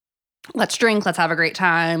 let's drink, let's have a great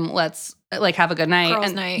time, let's like have a good night. Girls'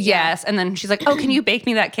 and night, yes. And then she's like, oh, can you bake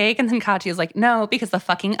me that cake? And then Katya's like, no, because the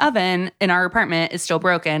fucking oven in our apartment is still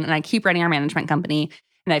broken. And I keep writing our management company.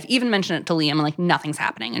 And I've even mentioned it to Liam and like nothing's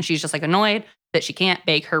happening. And she's just like annoyed that she can't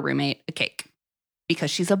bake her roommate a cake because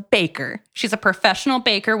she's a baker. She's a professional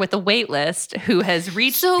baker with a wait list who has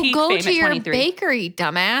reached So peak go fame to at your 23. bakery,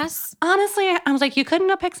 dumbass. Honestly, I was like, you couldn't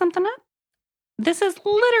have picked something up? This is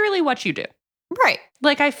literally what you do. Right.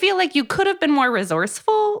 Like, I feel like you could have been more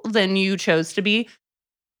resourceful than you chose to be.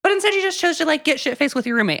 But instead, you just chose to, like, get shit-faced with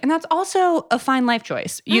your roommate. And that's also a fine life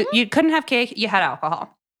choice. You couldn't have cake. You had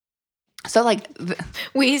alcohol. So, like,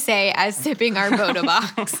 We say as sipping our Boda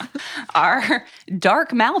box. our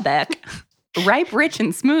dark Malbec, ripe, rich,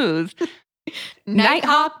 and smooth,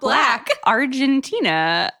 Nighthawk Black.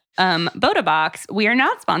 Argentina Boda Box. We are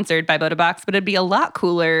not sponsored by Boda Box, but it'd be a lot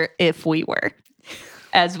cooler if we were.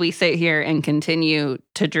 As we sit here and continue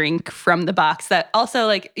to drink from the box that also,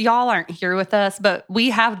 like, y'all aren't here with us, but we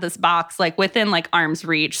have this box, like, within, like, arm's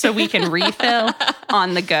reach so we can refill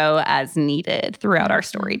on the go as needed throughout our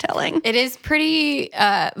storytelling. It is pretty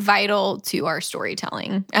vital to our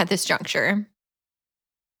storytelling at this juncture.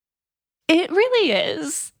 It really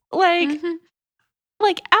is. Like, Mhm.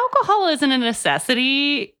 like alcohol isn't a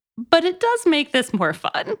necessity, but it does make this more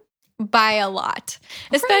fun. By a lot.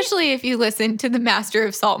 Especially if you listen to the Master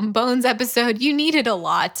of Salt and Bones episode, you needed a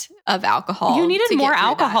lot of alcohol. You needed to get more through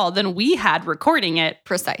alcohol than we had recording it. that.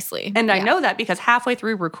 Precisely. And I Yeah. know that because halfway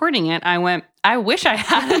through recording it, I went, I wish I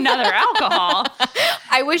had another alcohol.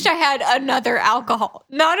 I wish I had another alcohol.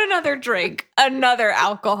 Not another drink, another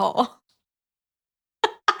alcohol.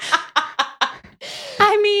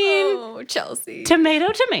 I mean, Oh, Chelsea.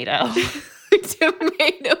 tomato. Tomato.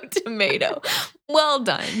 Well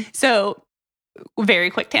done. So, very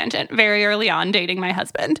quick tangent. Very early on, dating my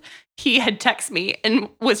husband, he had texted me and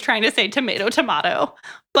was trying to say tomato.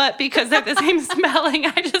 But because they're the same spelling,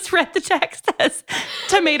 I just read the text as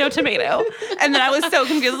tomato. And then I was so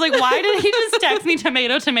confused. Like, why did he just text me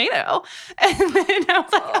tomato? And then I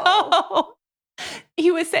was like, oh,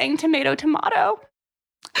 he was saying tomato.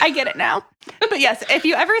 I get it now. But yes, if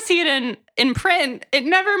you ever see it in print, it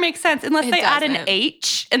never makes sense unless It they add an doesn't.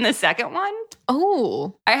 H in the second one.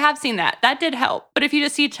 Oh, I have seen that. That did help. But if you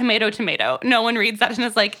just see tomato, no one reads that and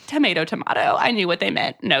is like, tomato. I knew what they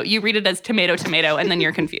meant. No, you read it as tomato, and then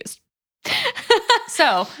you're confused.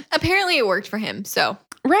 So, apparently it worked for him. So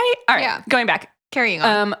right? All right, Yeah. going back. carrying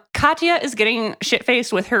on. Katya is getting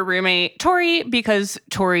shit-faced with her roommate, Tori, because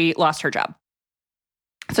Tori lost her job.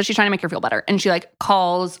 So she's trying to make her feel better. And she like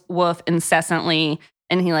calls Wolf incessantly.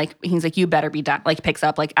 And he's like, you better be dying. Like picks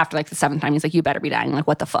up like after like the 7th time, he's like, you better be dying. Like,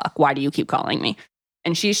 what the fuck? Why do you keep calling me?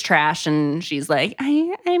 And she's trash. And she's like,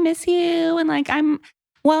 I miss you. And like, I'm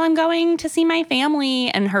going to see my family.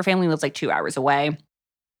 And her family lives like 2 hours away.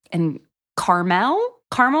 And Carmel,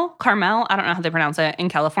 I don't know how they pronounce it in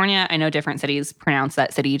California. I know different cities pronounce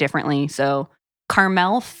that city differently. So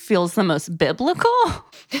Carmel feels the most biblical,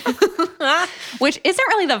 which isn't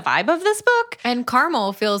really the vibe of this book. And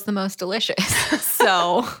caramel feels the most delicious.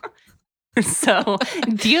 So So,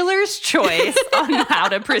 dealer's choice on how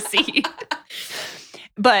to proceed.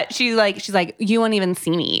 But she's like, you won't even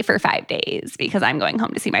see me for 5 days because I'm going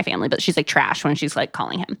home to see my family. But she's like trash when she's like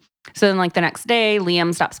calling him. So then like the next day,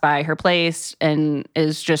 Liam stops by her place and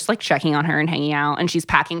is just like checking on her and hanging out. And she's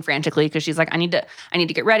packing frantically because she's like, I need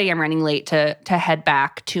to get ready. I'm running late to head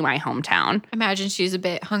back to my hometown. imagine she's a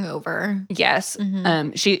bit hungover. Yes.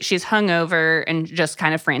 Mhm. She's hungover and just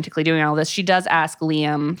kind of frantically doing all this. She does ask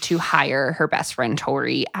Liam to hire her best friend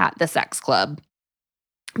Tori at the sex club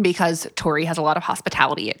because Tori has a lot of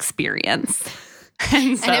hospitality experience.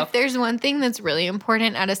 And so, And if there's one thing that's really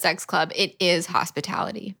important at a sex club, it is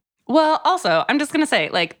hospitality. well, also, I'm just going to say,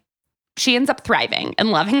 like, she ends up thriving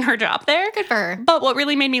and loving her job there. Good for her. But what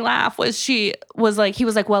really made me laugh was he was like,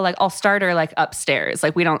 well, like, I'll start her like upstairs.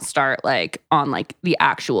 Like, we don't start like on like the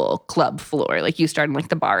actual club floor. Like, you start in like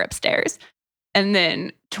the bar upstairs. And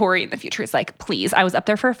then Tori in the future is like, please, I was up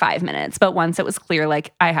there for 5 minutes. But once it was clear,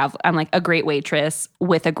 like, I'm like a great waitress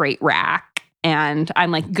with a great rack and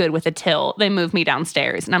I'm like good with a till, they moved me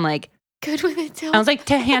downstairs. And I'm like, Good with it, too. I was like,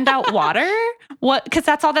 to hand out water? What? Because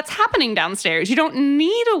that's all that's happening downstairs. You don't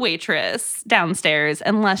need a waitress downstairs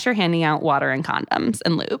unless you're handing out water and condoms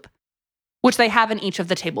and lube, which they have in each of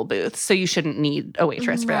the table booths. So you shouldn't need a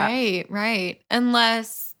waitress for that. Right.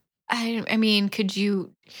 Unless, I mean, could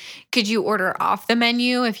you order off the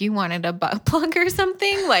menu if you wanted a butt plug or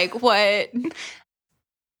something? Like what?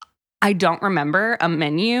 I don't remember a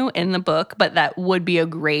menu in the book, but that would be a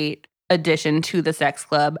great addition to the sex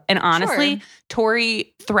club. And honestly, Sure.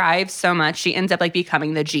 Tori thrives so much. She ends up like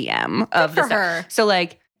becoming the GM of the for her. So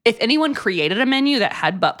like if anyone created a menu that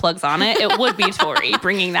had butt plugs on it, it would be Tori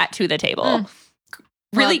bringing that to the table.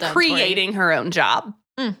 Really Well done, Tori. creating her own job.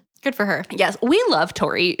 Good for her. Yes, we love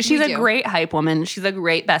Tori. She's We a do. great hype woman. She's a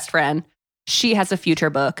great best friend. She has a future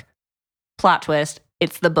book. Plot twist,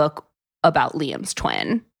 it's the book about Liam's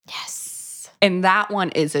twin. Yes. And that one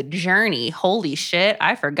is a journey. Holy shit,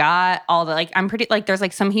 I forgot all the I'm pretty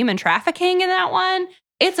there's some human trafficking in that one.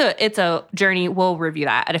 It's a journey. We'll review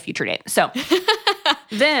that at a future date. So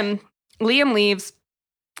then Liam leaves.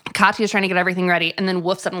 Katya's trying to get everything ready, and then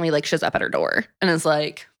Wolf suddenly shows up at her door and is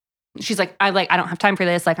like, she's like, I don't have time for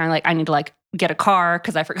this. I need to get a car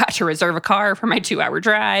because I forgot to reserve a car for my 2-hour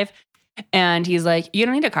drive. And he's like, you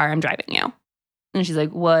don't need a car. I'm driving you. And she's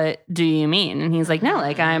like, what do you mean? And he's like, no,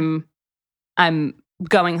 I'm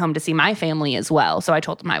going home to see my family as well. So I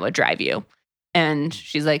told him I would drive you. And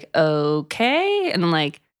she's like, okay. And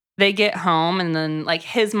then they get home, and then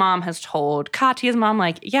his mom has told Katya's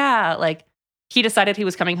mom, yeah, he decided he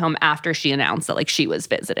was coming home after she announced that she was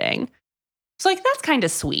visiting. So that's kind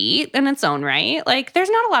of sweet in its own right. There's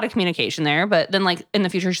not a lot of communication there, but then in the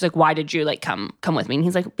future she's like, why did you come with me? And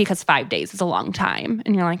he's like, because 5 days is a long time.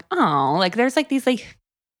 And you're like, oh, there's these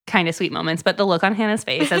kind of sweet moments, but the look on Hannah's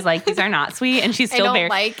face is these are not sweet, and she's still I don't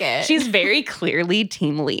like it. she's very clearly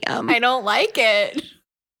Team Liam. I don't like it.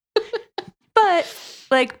 But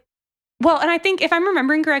well, and I think if I'm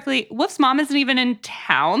remembering correctly, Wolf's mom isn't even in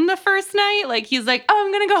town the first night. He's like, oh,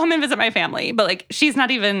 I'm going to go home and visit my family. But she's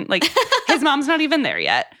not even, his mom's not even there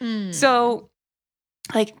yet. So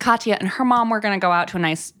Katya and her mom were going to go out to a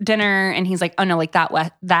nice dinner. And he's like, oh no,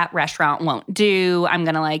 that restaurant won't do. I'm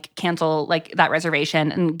going to cancel that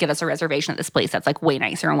reservation and get us a reservation at this place that's way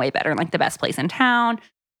nicer and way better and the best place in town.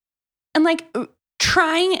 And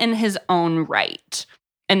trying in his own right.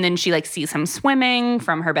 And then she sees him swimming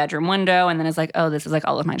from her bedroom window, and then is like, oh, this is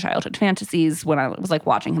all of my childhood fantasies when I was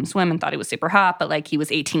watching him swim and thought he was super hot, but he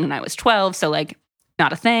was 18 and I was 12, so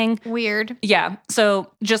not a thing. Weird. Yeah.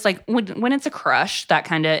 So just when it's a crush, that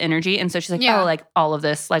kind of energy. And so she's like, Yeah. oh, all of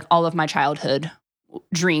this, all of my childhood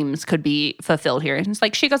dreams could be fulfilled here. And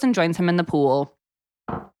it's she goes and joins him in the pool.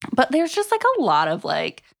 But there's just a lot of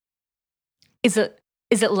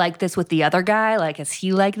is it like this with the other guy? Is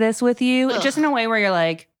he like this with you? Ugh. Just in a way where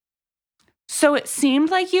you're so it seemed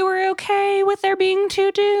like you were okay with there being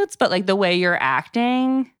two dudes, but the way you're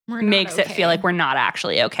acting We're not makes it feel okay. like we're not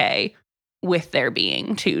actually okay with there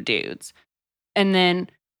being two dudes. And then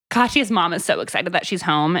Katya's mom is so excited that she's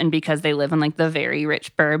home, and because they live in the very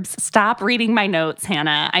rich burbs. Stop reading my notes,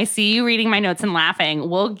 Hannah. I see you reading my notes and laughing.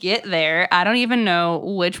 We'll get there. I don't even know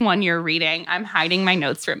which one you're reading. I'm hiding my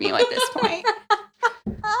notes from you at this point.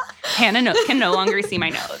 Hannah can no longer see my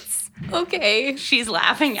notes. Okay. She's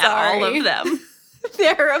laughing at all Sorry. of them.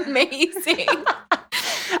 They're amazing.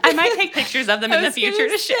 I might take pictures of them in I the was future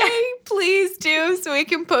gonna to share. say, please do, so we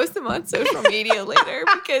can post them on social media later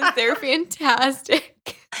because they're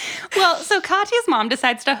fantastic. Well, so Katya's mom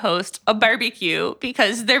decides to host a barbecue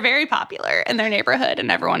because they're very popular in their neighborhood and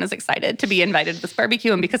everyone is excited to be invited to this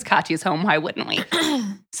barbecue. And because Katya's home, why wouldn't we?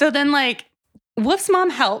 So then Wolf's mom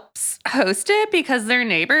helps host it because they're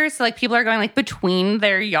neighbors. So people are going between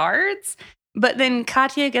their yards. But then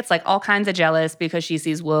Katya gets all kinds of jealous because she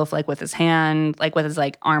sees Wolf with his hand, with his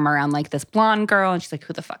arm around this blonde girl. And she's like,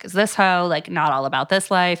 who the fuck is this hoe? Not all about this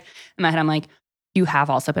life. In my head, I'm like, you have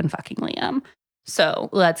also been fucking Liam. So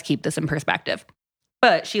let's keep this in perspective.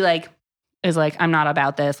 But she is I'm not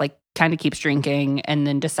about this, kind of keeps drinking and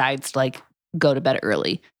then decides to go to bed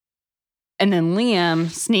early. And then Liam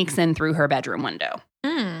sneaks in through her bedroom window.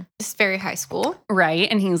 This is very high school. Right.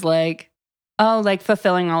 And he's like, oh,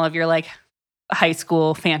 fulfilling all of your high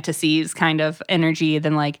school fantasies kind of energy.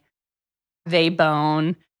 Then they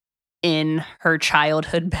bone in her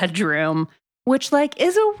childhood bedroom, which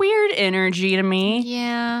is a weird energy to me.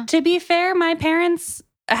 Yeah. To be fair, my parents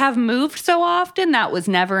have moved so often that was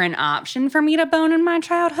never an option for me to bone in my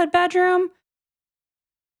childhood bedroom.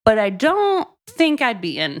 But I don't think I'd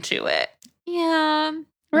be into it. Yeah.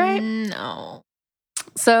 Right? No.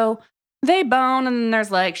 So they bone, and then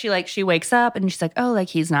there's she wakes up and she's like, oh,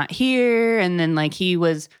 he's not here. And then he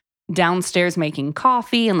was downstairs making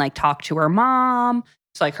coffee and talked to her mom.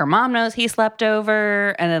 So her mom knows he slept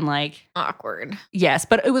over. And then Awkward. yes,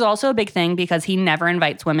 but it was also a big thing because he never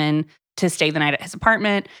invites women to stay the night at his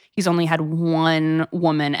apartment. He's only had one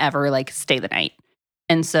woman ever stay the night.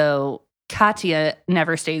 And so Katya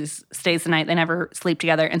never stays the night. They never sleep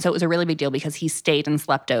together. And so it was a really big deal because he stayed and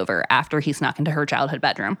slept over after he snuck into her childhood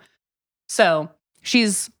bedroom. So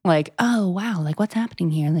she's like, oh, wow, like what's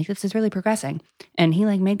happening here? Like this is really progressing. And he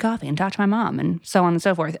like made coffee and talked to my mom and so on and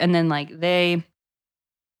so forth. And then like they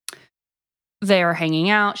are hanging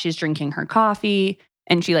out. She's drinking her coffee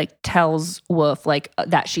and she like tells Wolf like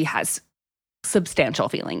that she has substantial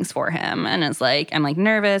feelings for him. And it's like, I'm like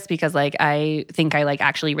nervous because like I think I like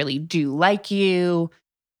actually really do like you.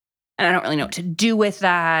 And I don't really know what to do with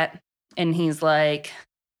that. And he's like,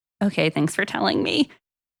 okay, thanks for telling me.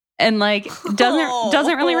 And like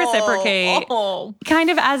doesn't really reciprocate.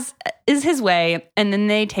 Kind of as is his way. And then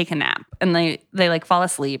they take a nap and they like fall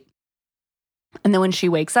asleep. And then when she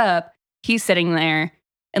wakes up, he's sitting there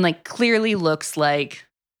and like clearly looks like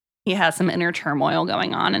he has some inner turmoil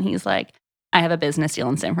going on. And he's like, I have a business deal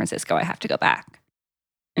in San Francisco. I have to go back.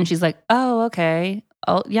 And she's like, oh, okay.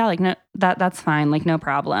 Oh, yeah, like, no, that's fine. Like, no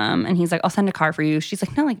problem. And he's like, I'll send a car for you. She's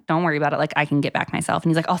like, no, like, don't worry about it. Like, I can get back myself. And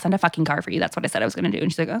he's like, I'll send a fucking car for you. That's what I said I was going to do.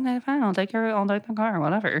 And she's like, okay, fine. I'll take the car,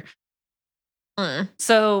 whatever.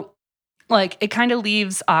 So, like, it kind of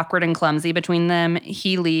leaves awkward and clumsy between them.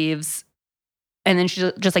 He leaves. And then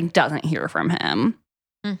she just, like, doesn't hear from him.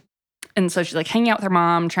 And so she's, like, hanging out with her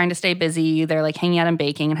mom, trying to stay busy. They're, like, hanging out and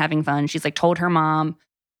baking and having fun. She's, like, told her mom,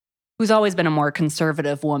 who's always been a more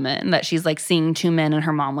conservative woman, that she's like seeing two men, and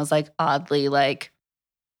her mom was like oddly like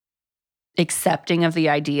accepting of the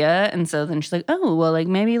idea. And so then she's like, oh, well, like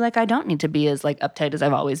maybe like I don't need to be as like uptight as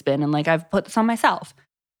I've always been. And like I've put this on myself.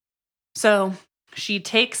 So she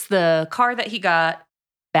takes the car that he got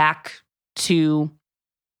back to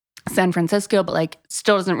San Francisco, but like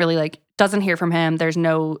still doesn't really like, doesn't hear from him. There's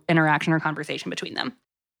no interaction or conversation between them.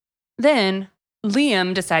 Then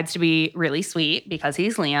Liam decides to be really sweet because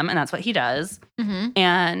he's Liam and that's what he does.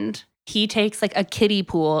 And he takes like a kiddie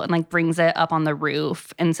pool and like brings it up on the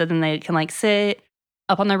roof. And so then they can like sit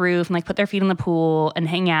up on the roof and like put their feet in the pool and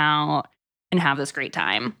hang out and have this great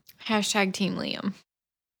time. Hashtag Team Liam.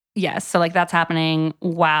 Yes. So like that's happening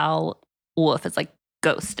while Wolf is like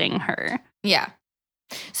ghosting her. Yeah.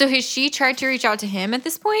 So has she tried to reach out to him at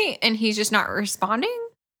this point and he's just not responding?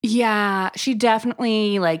 Yeah, she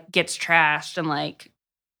definitely like gets trashed and like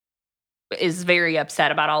is very upset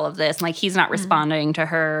about all of this. And, like he's not responding to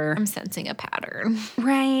her. I'm sensing a pattern.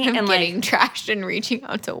 Right. I'm and getting like trashed and reaching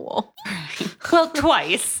out to Wolf. Well,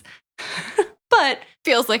 twice. But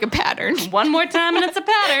feels like a pattern. One more time and it's a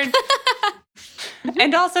pattern.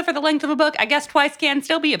 And also for the length of a book, I guess twice can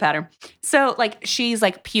still be a pattern. So like she's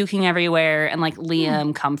like puking everywhere and like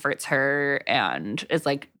Liam comforts her and is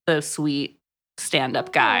like the sweet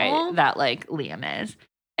stand-up guy that like Liam is.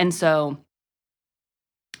 And so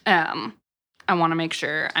I want to make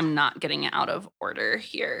sure I'm not getting out of order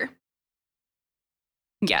here.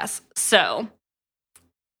 Yes. So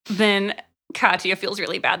then Katya feels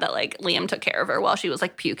really bad that like Liam took care of her while she was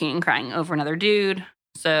like puking and crying over another dude.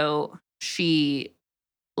 So she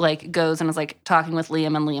like goes and is like talking with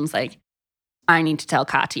Liam, and Liam's like, I need to tell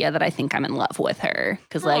Katya that I think I'm in love with her.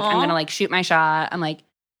 Cause like I'm gonna like shoot my shot.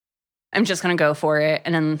 I'm just going to go for it.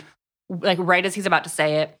 And then like right as he's about to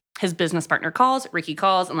say it, his business partner calls, Ricky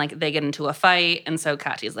calls, and like they get into a fight. And so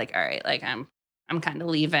Katya's like, all right, like I'm kind of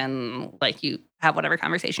leaving. Like you have whatever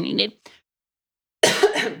conversation you need.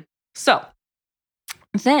 So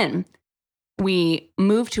then we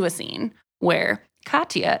move to a scene where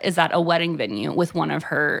Katya is at a wedding venue with one of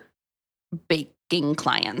her baking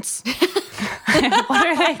clients. What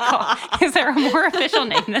are they called? Is there a more official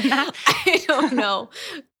name than that? I don't know.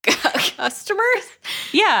 Customers?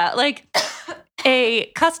 Yeah, like a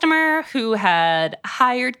customer who had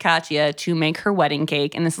hired Katya to make her wedding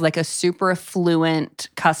cake. And this is like a super affluent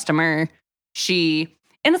customer.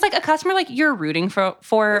 And it's like a customer like you're rooting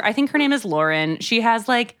for. I think her name is Lauren. She has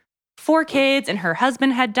like 4 kids and her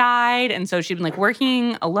husband had died. And so she'd been like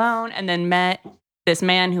working alone and then met this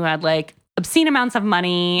man who had like obscene amounts of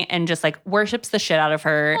money and just like worships the shit out of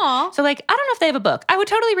her. Aww. So like, I don't know if they have a book. I would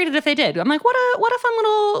totally read it if they did. I'm like, what a fun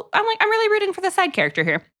little, I'm really rooting for the side character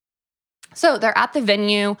here. So they're at the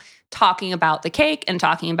venue talking about the cake and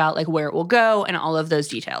talking about like where it will go and all of those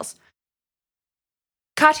details.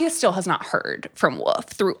 Katya still has not heard from Wolf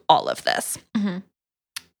through all of this.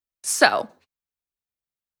 So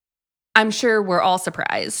I'm sure we're all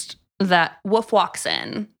surprised that Wolf walks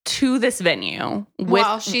in to this venue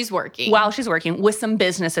while she's working with some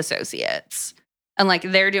business associates. And like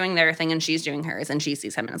they're doing their thing and she's doing hers, and she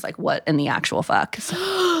sees him and is like, what in the actual fuck? So,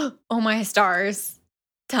 oh my stars.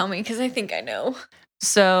 Tell me, because I think I know.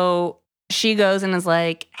 So she goes and is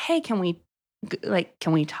like, hey, can we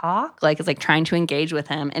talk? Like, it's like trying to engage with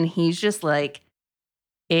him. And he's just like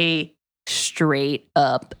a straight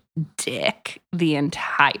up dick the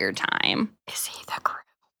entire time. Is he the groom?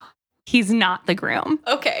 He's not the groom.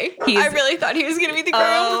 Okay. He's- I really thought he was going to be the groom.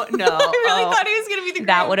 Oh, no. I really Oh. thought he was going to be the groom.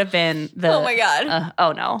 That would have been the. Oh my God.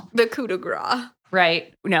 Oh no. The coup de grace.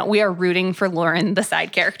 Right. No, we are rooting for Lauren, the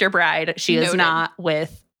side character bride. She is Noted. not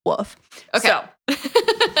with Wolf. Okay. So,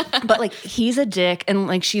 but like, he's a dick. And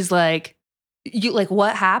like, she's like, you like,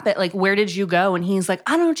 what happened? Like, where did you go? And he's like,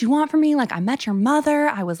 I don't know what you want from me. Like, I met your mother.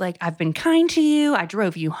 I was like, I've been kind to you. I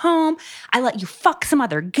drove you home. I let you fuck some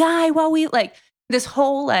other guy while we like this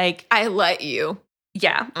whole like, I let you.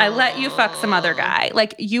 yeah, I let you fuck some other guy.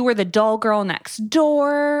 Like, you were the doll girl next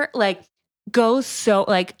door. Like, goes so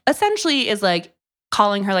like essentially is like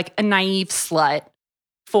calling her like a naive slut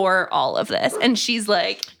for all of this. And she's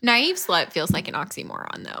like, Naive slut feels like an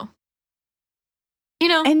oxymoron, though. You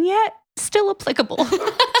know? and yet still applicable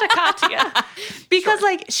to Katya. Because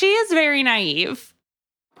like she is very naive.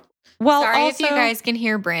 Well, Sorry also, if you guys can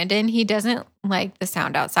hear Brandon. He doesn't like the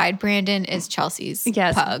sound outside. Brandon is Chelsea's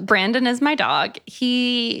yes, pug. Brandon is my dog.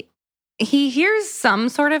 He hears some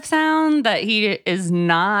sort of sound that he is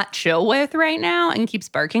not chill with right now and keeps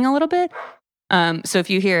barking a little bit. So if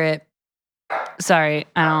you hear it, sorry,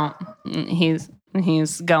 I don't.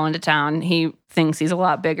 He's going to town. He thinks he's a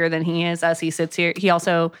lot bigger than he is as he sits here. He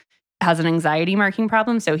also has an anxiety marking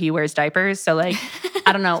problem, so he wears diapers. So like,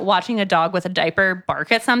 I don't know, watching a dog with a diaper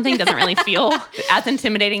bark at something doesn't really feel as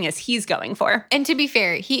intimidating as he's going for. And to be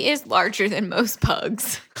fair, he is larger than most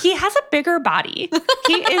pugs. He has a bigger body.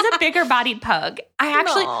 He is a bigger bodied pug. I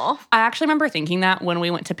actually remember thinking that when we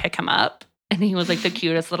went to pick him up, and he was like the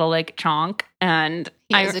cutest little like chonk. And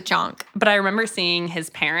He is a chonk. but I remember seeing his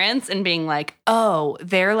parents and being like, oh,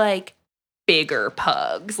 they're like bigger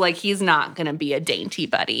pugs. Like he's not gonna be a dainty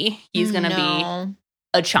buddy. He's gonna be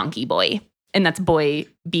a chunky boy. And that's boy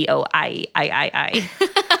BOIII.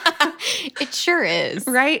 It sure is.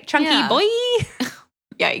 Right? Chunky Yeah. boy.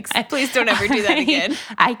 Yikes. Please don't ever do that again.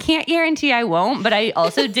 I can't guarantee I won't, but I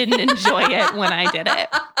also didn't enjoy it when I did it.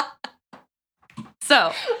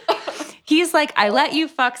 So he's like, I let you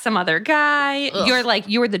fuck some other guy. Ugh. You're like,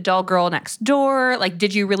 you were the doll girl next door. Like,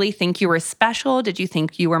 did you really think you were special? Did you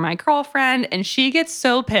think you were my girlfriend? And she gets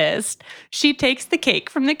so pissed. She takes the cake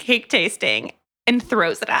from the cake tasting and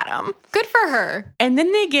throws it at him. Good for her. And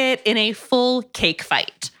then they get in a full cake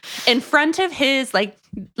fight in front of his, like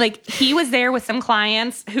he was there with some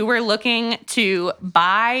clients who were looking to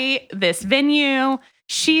buy this venue.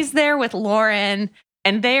 She's there with Lauren,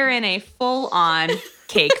 and they're in a full-on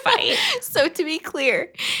cake fight. So to be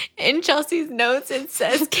clear, in Chelsea's notes, it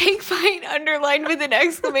says cake fight underlined with an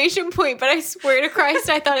exclamation point, but I swear to Christ,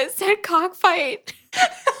 I thought it said cockfight.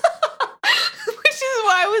 Which is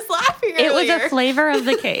why I was laughing It was earlier. a flavor of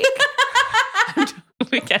the cake. I'm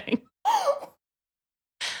totally kidding.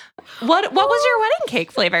 What was your wedding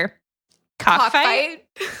cake flavor? Cockfight?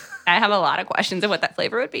 I have a lot of questions of what that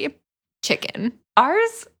flavor would be. Chicken. Our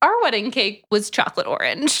wedding cake was chocolate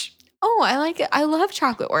orange. Oh, I like it. I love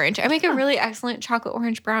chocolate orange. I make a really excellent chocolate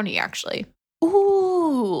orange brownie, actually.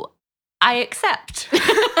 Ooh, I accept.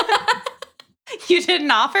 You didn't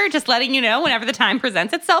offer, just letting you know whenever the time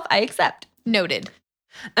presents itself, I accept. Noted.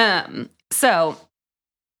 So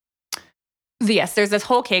yes, there's this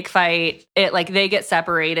whole cake fight. It like they get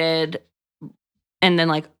separated and then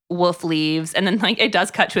like Wolf leaves, and then like it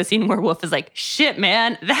does cut to a scene where Wolf is like, shit,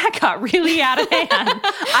 man, that got really out of hand.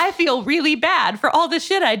 I feel really bad for all the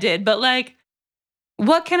shit I did, but like,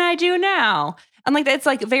 what can I do now? And like it's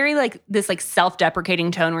like very like this like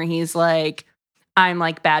self-deprecating tone where he's like, I'm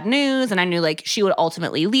like bad news, and I knew like she would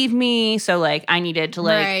ultimately leave me, so like I needed to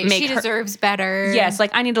like right. make She her deserves better. yes,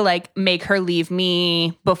 like I need to like make her leave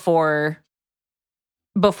me before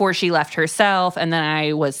she left herself, and then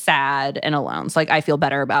I was sad and alone. So like I feel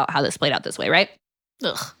better about how this played out this way, right?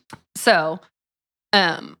 Ugh. So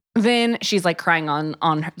then she's like crying on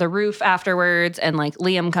the roof afterwards, and like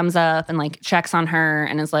Liam comes up and like checks on her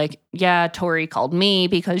and is like, yeah, Tori called me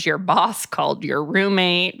because your boss called your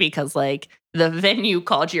roommate, because like the venue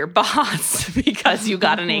called your boss because you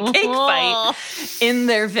got in a cake fight in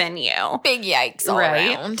their venue. Big yikes all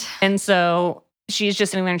Right. around. And so she's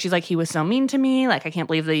just sitting there and she's like, he was so mean to me. Like, I can't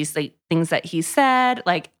believe these like, things that he said.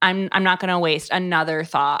 Like, I'm not going to waste another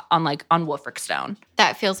thought on Wolfric Stone.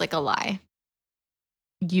 That feels like a lie.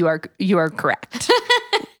 You are correct.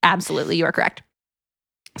 Absolutely, you are correct.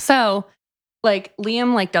 So, like,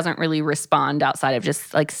 Liam like doesn't really respond outside of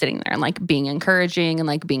just like sitting there and like being encouraging and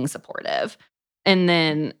like being supportive. And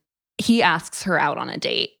then he asks her out on a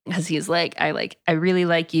date because he's like, I really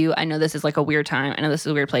like you. I know this is like a weird time. I know this is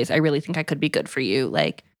a weird place. I really think I could be good for you.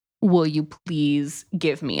 Like, will you please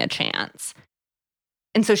give me a chance?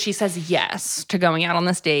 And so she says yes to going out on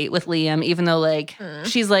this date with Liam, even though like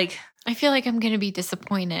she's like, I feel like I'm going to be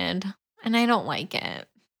disappointed. And I don't like it.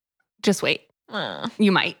 Just wait.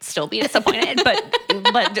 You might still be disappointed,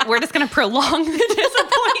 but we're just going to prolong the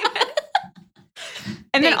disappointment.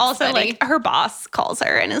 And then also, buddy. like, her boss calls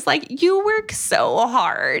her and is like, you work so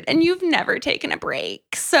hard and you've never taken a break.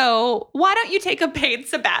 So why don't you take a paid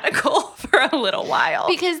sabbatical for a little while?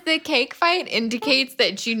 Because the cake fight indicates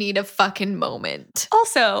that you need a fucking moment.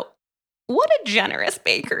 Also, what a generous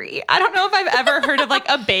bakery. I don't know if I've ever heard of like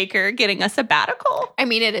a baker getting a sabbatical. I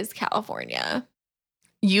mean, it is California.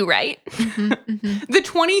 You right? Mhm. The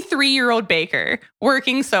 23-year-old baker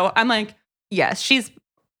working so, I'm like, yes, she's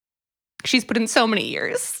put in so many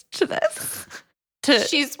years to this.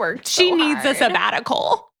 She's worked so She needs a hard.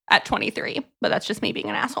 sabbatical at 23, but that's just me being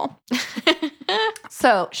an asshole.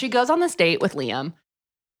 So she goes on this date with Liam.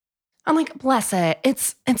 I'm like, bless it.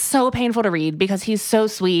 It's so painful to read because he's so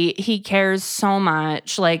sweet. He cares so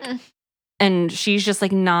much. Like, and she's just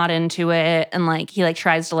like not into it. And like he like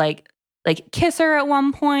tries to like kiss her at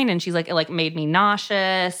one point, and she's like, it like made me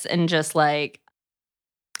nauseous and just like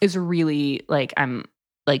is really like I'm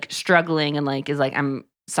like struggling and like is like I'm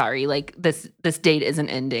sorry, like this date isn't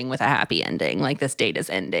ending with a happy ending. Like this date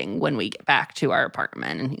is ending when we get back to our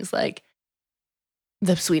apartment. And he's like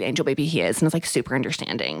the sweet angel baby he is, and is like super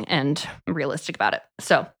understanding and realistic about it.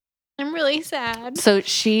 So I'm really sad. so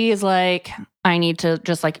she is like, I need to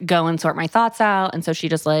just like go and sort my thoughts out. And so she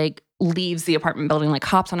just like leaves the apartment building, like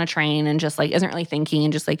hops on a train and just like isn't really thinking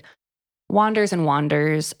and just like wanders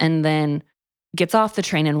and then gets off the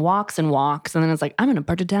train and walks. And then it's like, I'm in a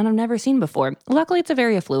part of town I've never seen before. Luckily, it's a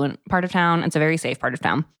very affluent part of town. It's a very safe part of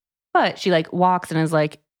town. But she like walks and is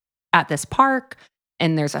like at this park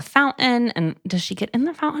and there's a fountain. And does she get in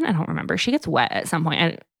the fountain? I don't remember. She gets wet at some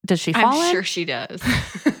point. Does she fall in? I'm sure she does.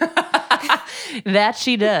 That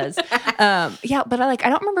she does. Yeah, but I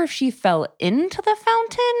don't remember if she fell into the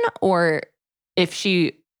fountain or if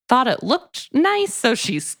she thought it looked nice, so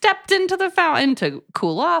she stepped into the fountain to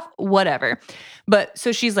cool off, whatever. But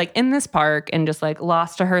so she's like in this park and just like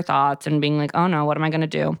lost to her thoughts and being like, oh no, what am I going to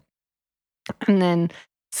do? And then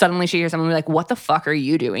suddenly she hears someone be like, what the fuck are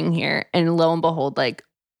you doing here? And lo and behold, like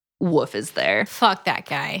Wolf is there. Fuck that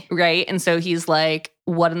guy. Right. And so he's like,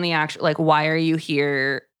 what in the actual, like, why are you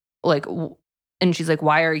here? Like, and she's like,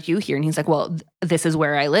 why are you here? And he's like, well, this is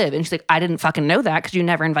where I live. And she's like, I didn't fucking know that because you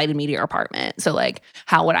never invited me to your apartment. So like,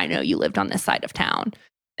 how would I know you lived on this side of town?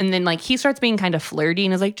 And then like, he starts being kind of flirty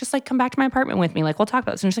and is like, just like, come back to my apartment with me. Like, we'll talk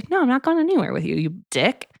about this. And she's like, no, I'm not going anywhere with you, you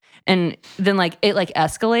dick. And then like, it like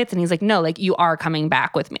escalates and he's like, no, like you are coming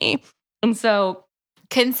back with me. And so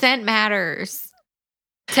consent matters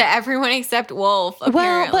to everyone except Wolf, apparently.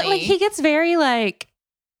 Well, but like he gets very like,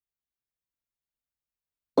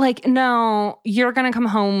 no, you're going to come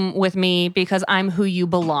home with me because I'm who you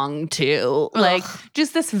belong to. Ugh. Like,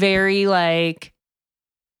 just this very, like,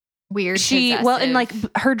 weird. well, and like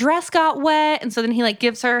her dress got wet. And so then he like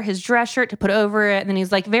gives her his dress shirt to put over it. And then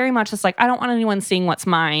he's like, very much just like, I don't want anyone seeing what's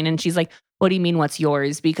mine. And she's like, what do you mean what's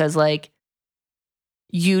yours? Because like,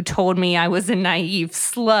 you told me I was a naive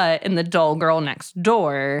slut and the dull girl next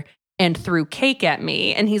door and threw cake at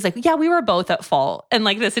me. And he's like, yeah, we were both at fault. And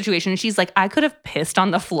like the situation, she's like, I could have pissed on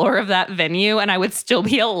the floor of that venue and I would still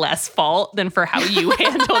be a less fault than for how you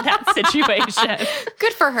handled that situation.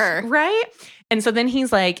 Good for her. Right? And so then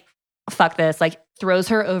he's like, fuck this, like throws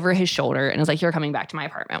her over his shoulder and is like, you're coming back to my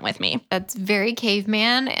apartment with me. That's very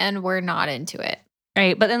caveman and we're not into it.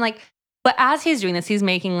 Right? But then like, but as he's doing this, he's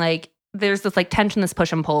making like, there's this like tension, this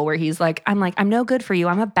push and pull where he's like, I'm no good for you.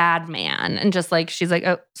 I'm a bad man. And just like, she's like,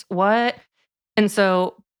 oh, what? And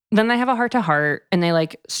so then they have a heart to heart and they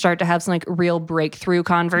like start to have some like real breakthrough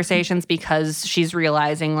conversations because she's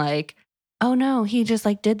realizing like, oh no, he just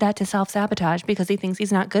like did that to self-sabotage because he thinks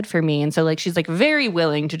he's not good for me. And so like, she's like very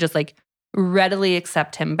willing to just like readily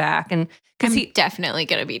accept him back. And because I'm definitely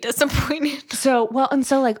going to be disappointed. So, well, and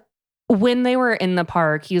so like, when they were in the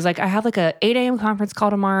park, he was like, I have like a 8 a.m. conference call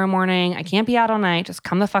tomorrow morning. I can't be out all night. Just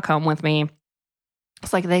come the fuck home with me.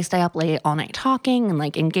 It's like they stay up late all night talking and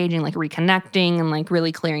like engaging, like reconnecting and like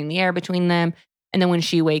really clearing the air between them. And then when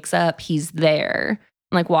she wakes up, he's there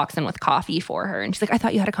and like walks in with coffee for her. And she's like, I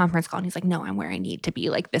thought you had a conference call. And he's like, no, I'm where I need to be.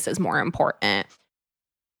 Like, this is more important.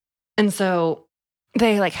 And so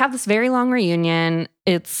they like have this very long reunion.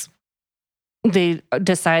 They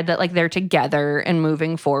decide that like they're together and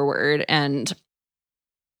moving forward. And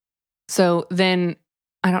so then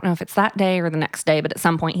I don't know if it's that day or the next day, but at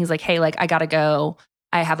some point he's like, hey, like I gotta go.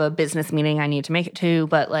 I have a business meeting I need to make it to,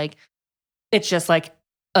 but like it's just like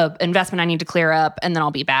a investment I need to clear up and then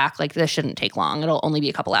I'll be back. Like this shouldn't take long. It'll only be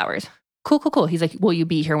a couple hours. Cool. He's like, will you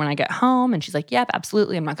be here when I get home? And she's like, yep,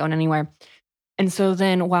 absolutely. I'm not going anywhere. And so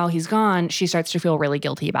then while he's gone, she starts to feel really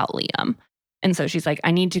guilty about Liam. And so she's like, I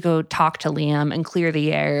need to go talk to Liam and clear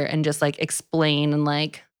the air and just like explain and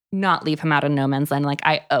like not leave him out of no man's land. Like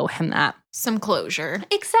I owe him that. Some closure.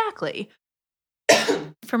 Exactly.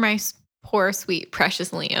 For my poor, sweet, precious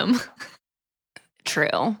Liam.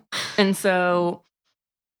 True. And so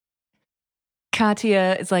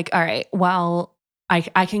Katya is like, all right, well,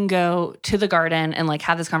 I can go to the garden and like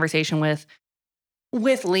have this conversation with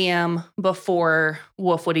Liam before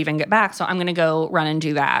Wolf would even get back. So I'm going to go run and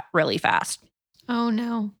do that really fast. Oh,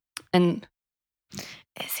 no. And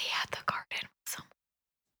is he at the garden?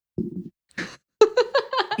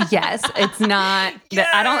 yes, it's not. Yes!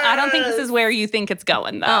 I don't think this is where you think it's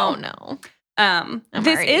going, though. Oh, no.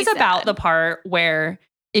 This is about the part where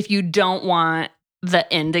if you don't want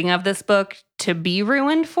the ending of this book to be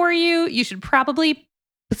ruined for you, you should probably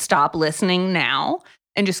stop listening now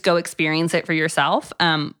and just go experience it for yourself.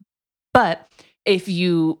 But if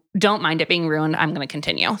you don't mind it being ruined, I'm going to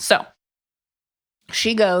continue. So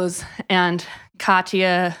she goes and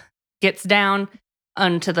Katya gets down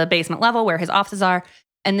onto the basement level where his offices are.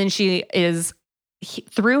 And then she is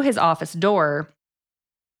through his office door.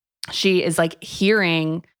 She is like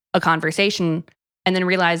hearing a conversation and then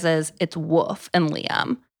realizes it's Wolf and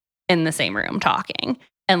Liam in the same room talking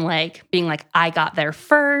and like being like, I got there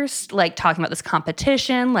first, like talking about this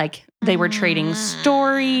competition, like they were trading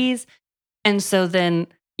stories. And so then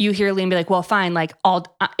you hear Liam be like, well, fine, like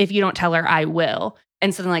if you don't tell her, I will.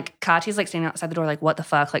 And so then like Katya's like standing outside the door, like, what the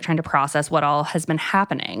fuck, like trying to process what all has been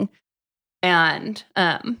happening. And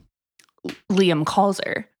Liam calls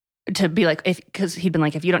her to be like, because he'd been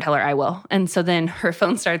like, if you don't tell her, I will. And so then her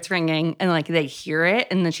phone starts ringing and like they hear it.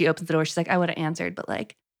 And then she opens the door. She's like, I would have answered, but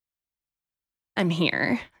like, I'm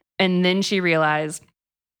here. And then she realized,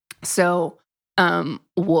 so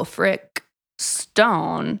Wolfric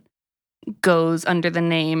Stone goes under the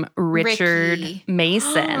name Richard Ricky.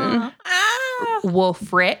 Mason.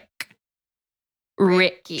 Wolfric,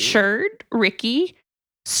 Ricky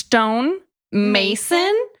Stone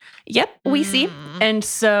Mason. Yep, we see. And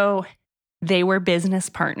so they were business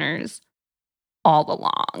partners all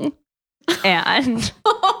along. And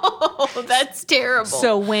oh, that's terrible.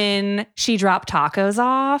 So when she dropped tacos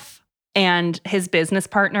off and his business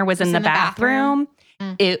partner was in the bathroom,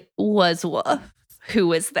 it was Wolf who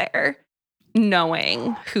was there,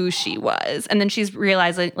 knowing who she was. And then she's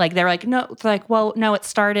realizing, like, they're like, no, like, well, no, it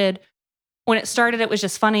started. When it started, it was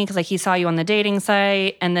just funny because, like, he saw you on the dating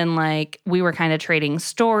site. And then, like, we were kind of trading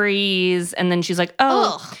stories. And then she's like,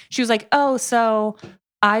 she was like, oh, so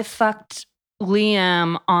I fucked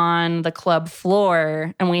Liam on the club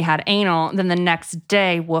floor and we had anal. And then the next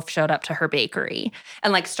day, Wolf showed up to her bakery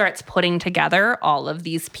and, like, starts putting together all of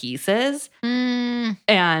these pieces. And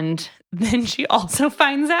then she also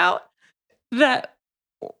finds out that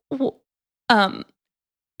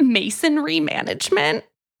Masonry Management,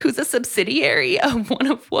 who's a subsidiary of one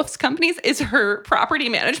of Wolf's companies, is her property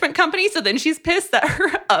management company. So then she's pissed that her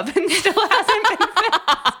oven still hasn't been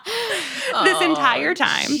fixed this entire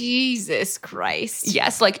time. Jesus Christ.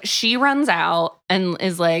 Yes, like she runs out and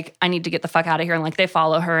is like, I need to get the fuck out of here. And like they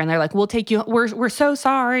follow her and they're like, we'll take you. We're so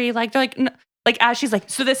sorry. Like they're like, no. Like as she's like,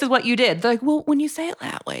 so this is what you did. They're like, well, when you say it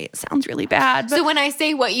that way, it sounds really bad. But so when I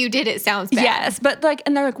say what you did, it sounds bad. Yes, but like,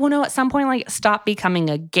 and they're like, well, no, at some point, like, stop becoming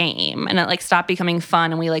a game and it like stopped becoming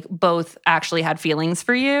fun. And we like both actually had feelings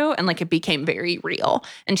for you. And like it became very real.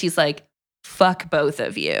 And she's like, fuck both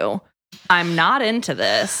of you. I'm not into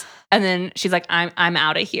this. And then she's like, I'm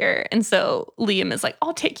out of here. And so Liam is like,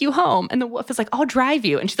 I'll take you home. And the Wolf is like, I'll drive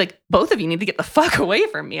you. And she's like, both of you need to get the fuck away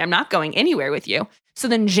from me. I'm not going anywhere with you. So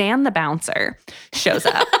then Jan the bouncer shows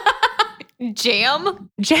up. Jan,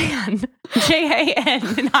 Jan,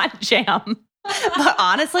 not Jam. But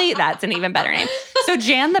honestly, that's an even better name. So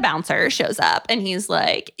Jan the bouncer shows up and he's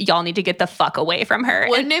like, y'all need to get the fuck away from her.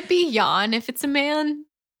 Wouldn't it be Jan if it's a man?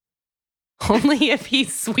 Only if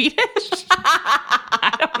he's Swedish?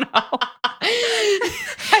 I don't know.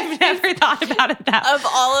 I've never thought about it that way. Of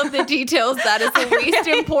all of the details, that is the least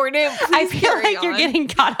important. Please I feel like you're getting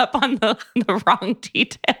caught up on the wrong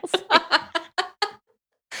details.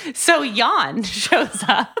 So Jan shows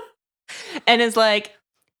up and is like,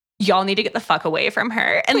 y'all need to get the fuck away from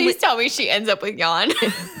her. And please tell me she ends up with Jan.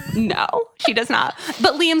 No, she does not.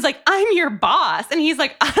 But Liam's like, I'm your boss. And he's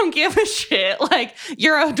like, I don't give a shit. Like,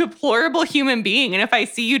 you're a deplorable human being. And if I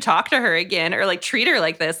see you talk to her again or like treat her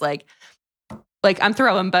like this, like I'm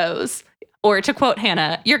throwing bows. Or to quote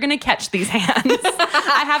Hannah, you're going to catch these hands.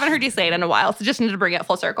 I haven't heard you say it in a while, so just needed to bring it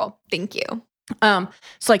full circle. Thank you. So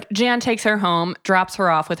like Jan takes her home, drops her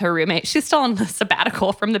off with her roommate. She's still on the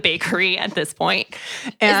sabbatical from the bakery at this point.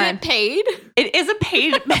 And Is it paid? it is a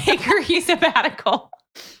paid bakery sabbatical.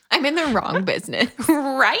 I'm in the wrong business.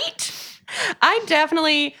 Right? I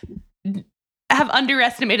definitely have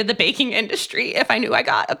underestimated the baking industry if I knew I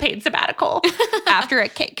got a paid sabbatical after a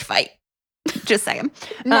cake fight. Just saying.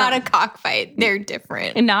 Not a cockfight. They're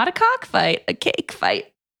different. Not a cockfight, a cake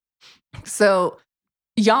fight. So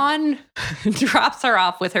Jan drops her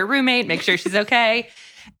off with her roommate, make sure she's okay.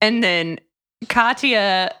 And then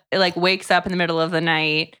Katya like wakes up in the middle of the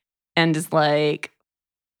night and is like,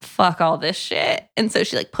 fuck all this shit. And so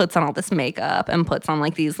she like puts on all this makeup and puts on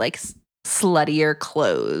like these like sluttier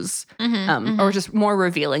clothes, or just more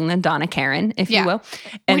revealing than Donna Karen, if you will.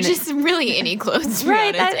 And which is really any clothes, to be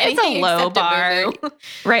right, honest. it's a Anything low except bar. boo-boo.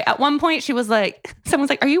 Right. At one point, she was like,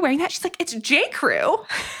 someone's like, are you wearing that? She's like, it's J. Crew.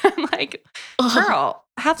 I'm like, girl,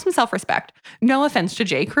 have some self-respect. No offense to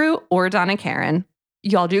J. Crew or Donna Karen.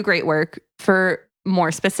 Y'all do great work for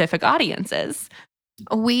more specific audiences.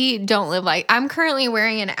 We don't live like. I'm currently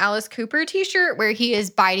wearing an Alice Cooper t-shirt where he is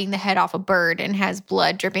biting the head off a bird and has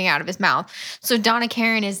blood dripping out of his mouth. So Donna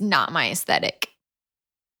Karen is not my aesthetic.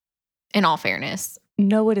 In all fairness.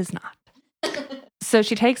 No, it is not. So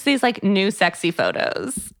she takes these like new sexy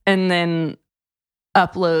photos and then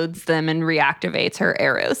uploads them and reactivates her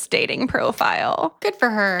Eros dating profile. Good for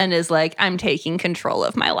her. And is like, I'm taking control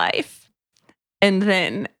of my life. And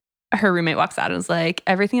then her roommate walks out and is like,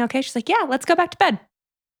 everything okay? She's like, yeah, let's go back to bed.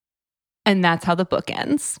 And that's how the book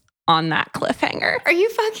ends, on that cliffhanger. Are you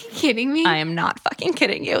fucking kidding me? I am not fucking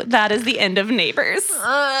kidding you. That is the end of Neighbors.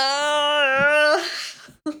 I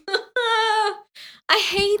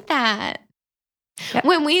hate that. Yep.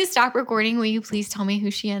 When we stop recording, will you please tell me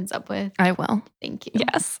who she ends up with? I will. Thank you.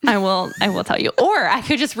 Yes, I will. I will tell you. Or I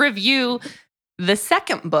could just review the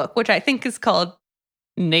second book, which I think is called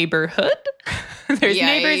Neighborhood. There's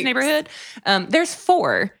Neighbors, Neighborhood. There's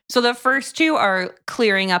 4. So the first 2 are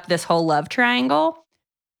clearing up this whole love triangle.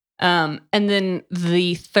 And then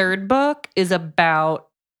the third book is about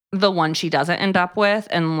the one she doesn't end up with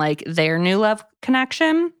and like their new love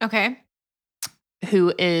connection. Okay.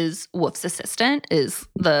 Who is Wolf's assistant, is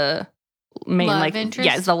the main Love interest?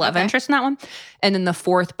 Yeah, is the love interest in that one. And then the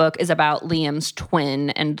fourth book is about Liam's twin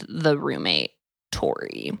and the roommate,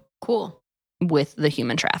 Tori. Cool. With the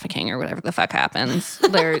human trafficking or whatever the fuck happens.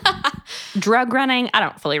 They're drug running. I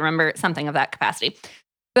don't fully remember, something of that capacity.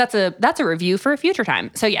 That's a review for a future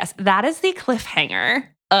time. So yes, that is the cliffhanger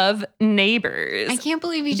of Neighbors. I can't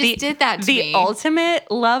believe you just did that to the me. The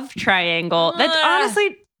ultimate love triangle. That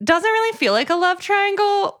honestly doesn't really feel like a love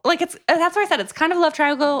triangle. Like that's why I said it's kind of a love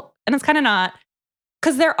triangle and it's kind of not.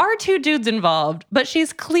 Because there are 2 dudes involved, but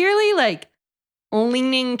she's clearly like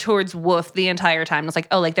leaning towards Wolf the entire time. It's like,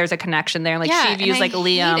 oh, like there's a connection there. Like she views like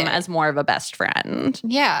Liam as more of a best friend.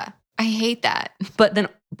 Yeah, I hate that. But then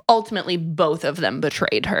ultimately both of them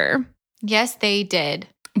betrayed her. Yes, they did.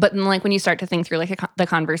 But then like when you start to think through like the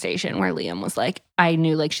conversation where Liam was like, I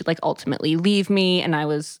knew like she'd like ultimately leave me, and I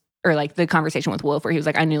was, or like the conversation with Wolf where he was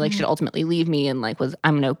like, I knew like she'd ultimately leave me and like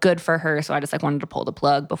I'm no good for her. So I just like wanted to pull the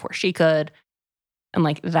plug before she could. And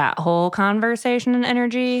like that whole conversation and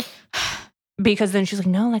energy. Because then she's like,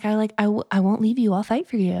 no, like I won't leave you. I'll fight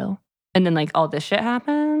for you. And then like all this shit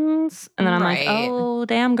happens. And then I'm like, oh,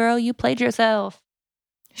 damn, girl, you played yourself.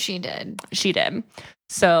 She did. She did.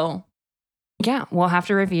 So yeah, we'll have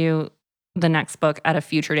to review the next book at a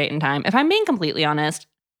future date and time. If I'm being completely honest,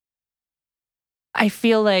 I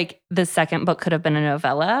feel like the second book could have been a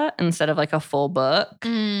novella instead of like a full book.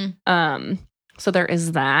 So there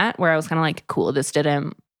is that where I was kind of like, cool, this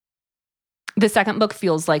didn't. The second book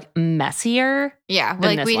feels like messier. Yeah,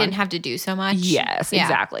 like we didn't have to do so much. Yes, Yeah.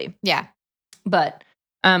 exactly. Yeah. But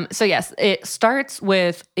so yes, it starts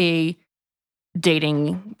with a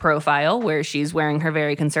dating profile where she's wearing her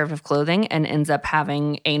very conservative clothing and ends up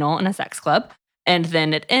having anal in a sex club. And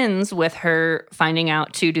then it ends with her finding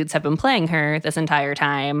out 2 dudes have been playing her this entire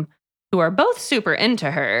time who are both super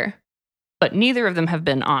into her, but neither of them have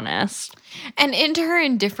been honest. And into her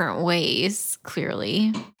in different ways,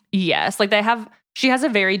 clearly. Yes, like she has a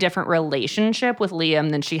very different relationship with Liam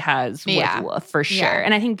than she has with Wolf, for sure. Yeah.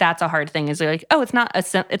 And I think that's a hard thing is like, oh, it's not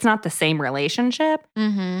the same relationship,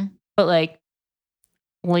 but like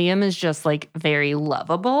Liam is just like very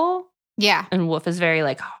lovable. Yeah. And Wolf is very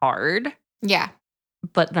like hard. Yeah.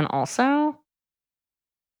 But then also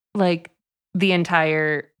like the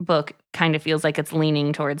entire book kind of feels like it's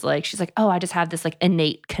leaning towards like, she's like, oh, I just have this like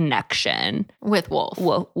innate connection. With Wolf.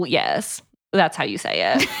 Well, yes. That's how you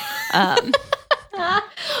say it.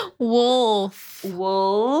 Wolf.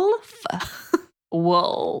 Wolf.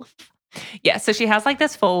 Yeah, so she has like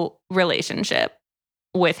this full relationship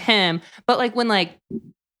with him. But like when like,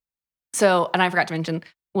 so, and I forgot to mention,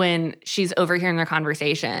 when she's overhearing their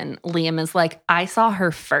conversation, Liam is like, I saw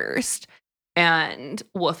her first. And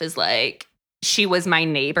Wolf is like, she was my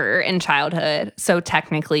neighbor in childhood. So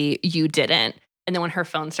technically you didn't. And then when her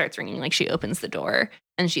phone starts ringing, like she opens the door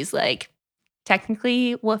and she's like,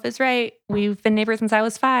 technically Wolf is right. We've been neighbors since I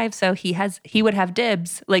was 5. So he would have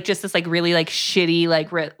dibs. Like just this like really like shitty, like,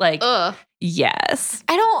 Ugh. yes.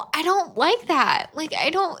 I don't like that. Like,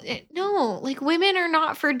 no, like women are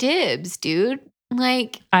not for dibs, dude.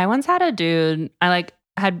 Like, I once had a dude, I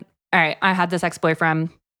had this ex-boyfriend.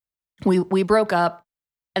 We broke up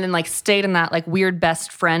and then like stayed in that like weird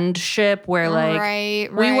best friendship where like right.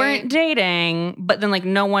 we weren't dating, but then like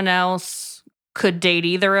no one else could date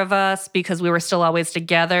either of us because we were still always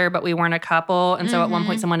together, but we weren't a couple. And so at one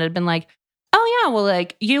point someone had been like, oh yeah, well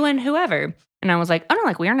like you and whoever. And I was like, oh no,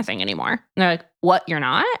 like we aren't a thing anymore. And they're like, what, you're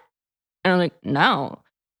not? And I'm like, no.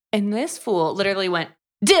 And this fool literally went,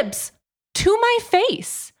 dibs, to my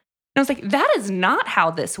face. And I was like, that is not how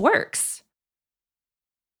this works.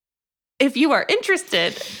 If you are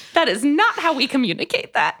interested, that is not how we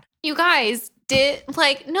communicate that. You guys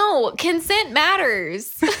no, consent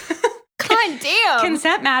matters. God damn.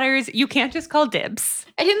 Consent matters. You can't just call dibs.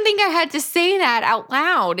 I didn't think I had to say that out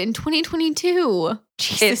loud in 2022.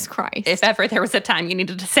 Jesus Christ. If ever there was a time you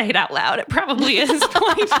needed to say it out loud, it probably is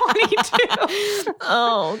 2022.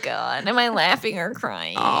 Oh, God. Am I laughing or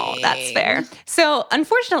crying? Oh, that's fair. So,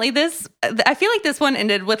 unfortunately, I feel like this one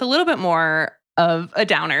ended with a little bit more of a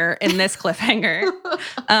downer in this cliffhanger.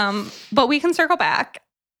 But we can circle back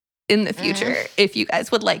in the future if you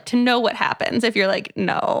guys would like to know what happens. If you're like,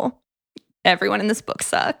 no, everyone in this book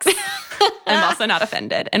sucks. I'm also not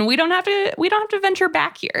offended. And we don't have to venture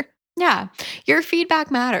back here. Yeah. Your feedback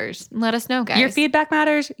matters. Let us know, guys. Your feedback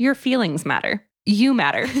matters. Your feelings matter. You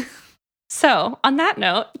matter. So, on that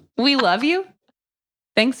note, we love you.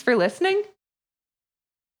 Thanks for listening.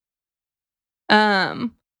 I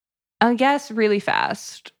guess really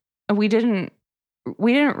fast. We didn't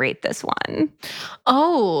rate this one.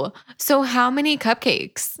 Oh, so how many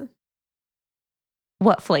cupcakes?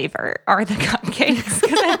 What flavor are the cupcakes?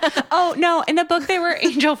 Oh, no. In the book, they were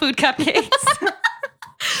angel food cupcakes.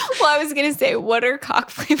 Well, I was going to say, what are cock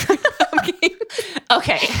flavored cupcakes?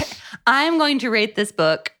 Okay. I'm going to rate this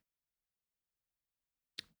book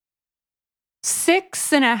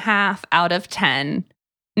 6.5 out of 10.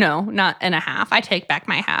 No, not and a half. I take back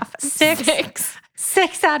my half. 6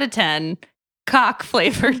 out of 10 cock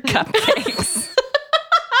flavored cupcakes.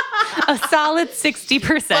 A solid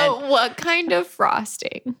 60%. But what kind of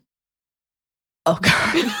frosting? Oh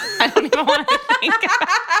God, I don't even want to think.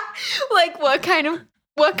 Like what kind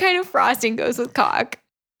of frosting goes with cock?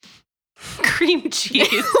 Cream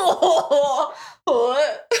cheese.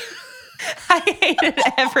 What? I hated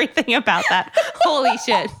everything about that. Holy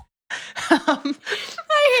shit.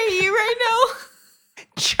 I hate you right now.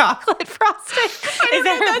 Chocolate frosting. Is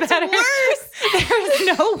there that's better? Worse. There is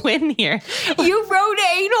no win here. You wrote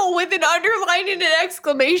anal with an underline and an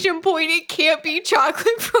exclamation point. It can't be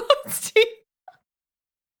chocolate frosting.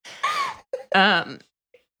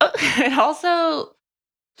 It also,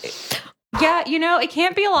 yeah, it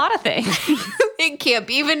can't be a lot of things. It can't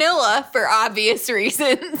be vanilla for obvious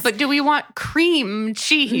reasons. But do we want cream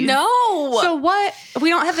cheese? No. So what? We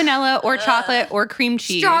don't have vanilla or chocolate or cream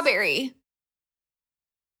cheese. Strawberry.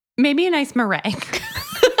 Maybe a nice meringue.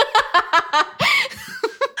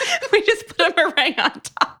 We just put a meringue on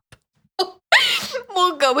top.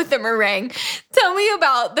 We'll go with the meringue. Tell me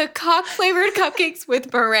about the cock-flavored cupcakes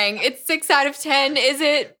with meringue. It's 6 out of 10, is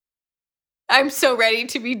it? I'm so ready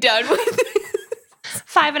to be done with it.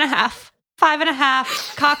 5.5.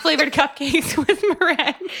 5.5 cock-flavored cupcakes with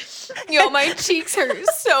meringue. Yo, my cheeks hurt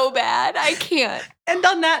so bad. I can't. And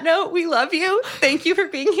on that note, we love you. Thank you for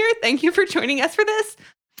being here. Thank you for joining us for this.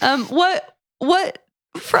 What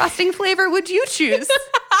frosting flavor would you choose?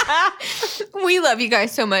 We love you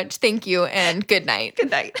guys so much. Thank you and good night. Good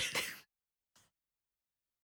night.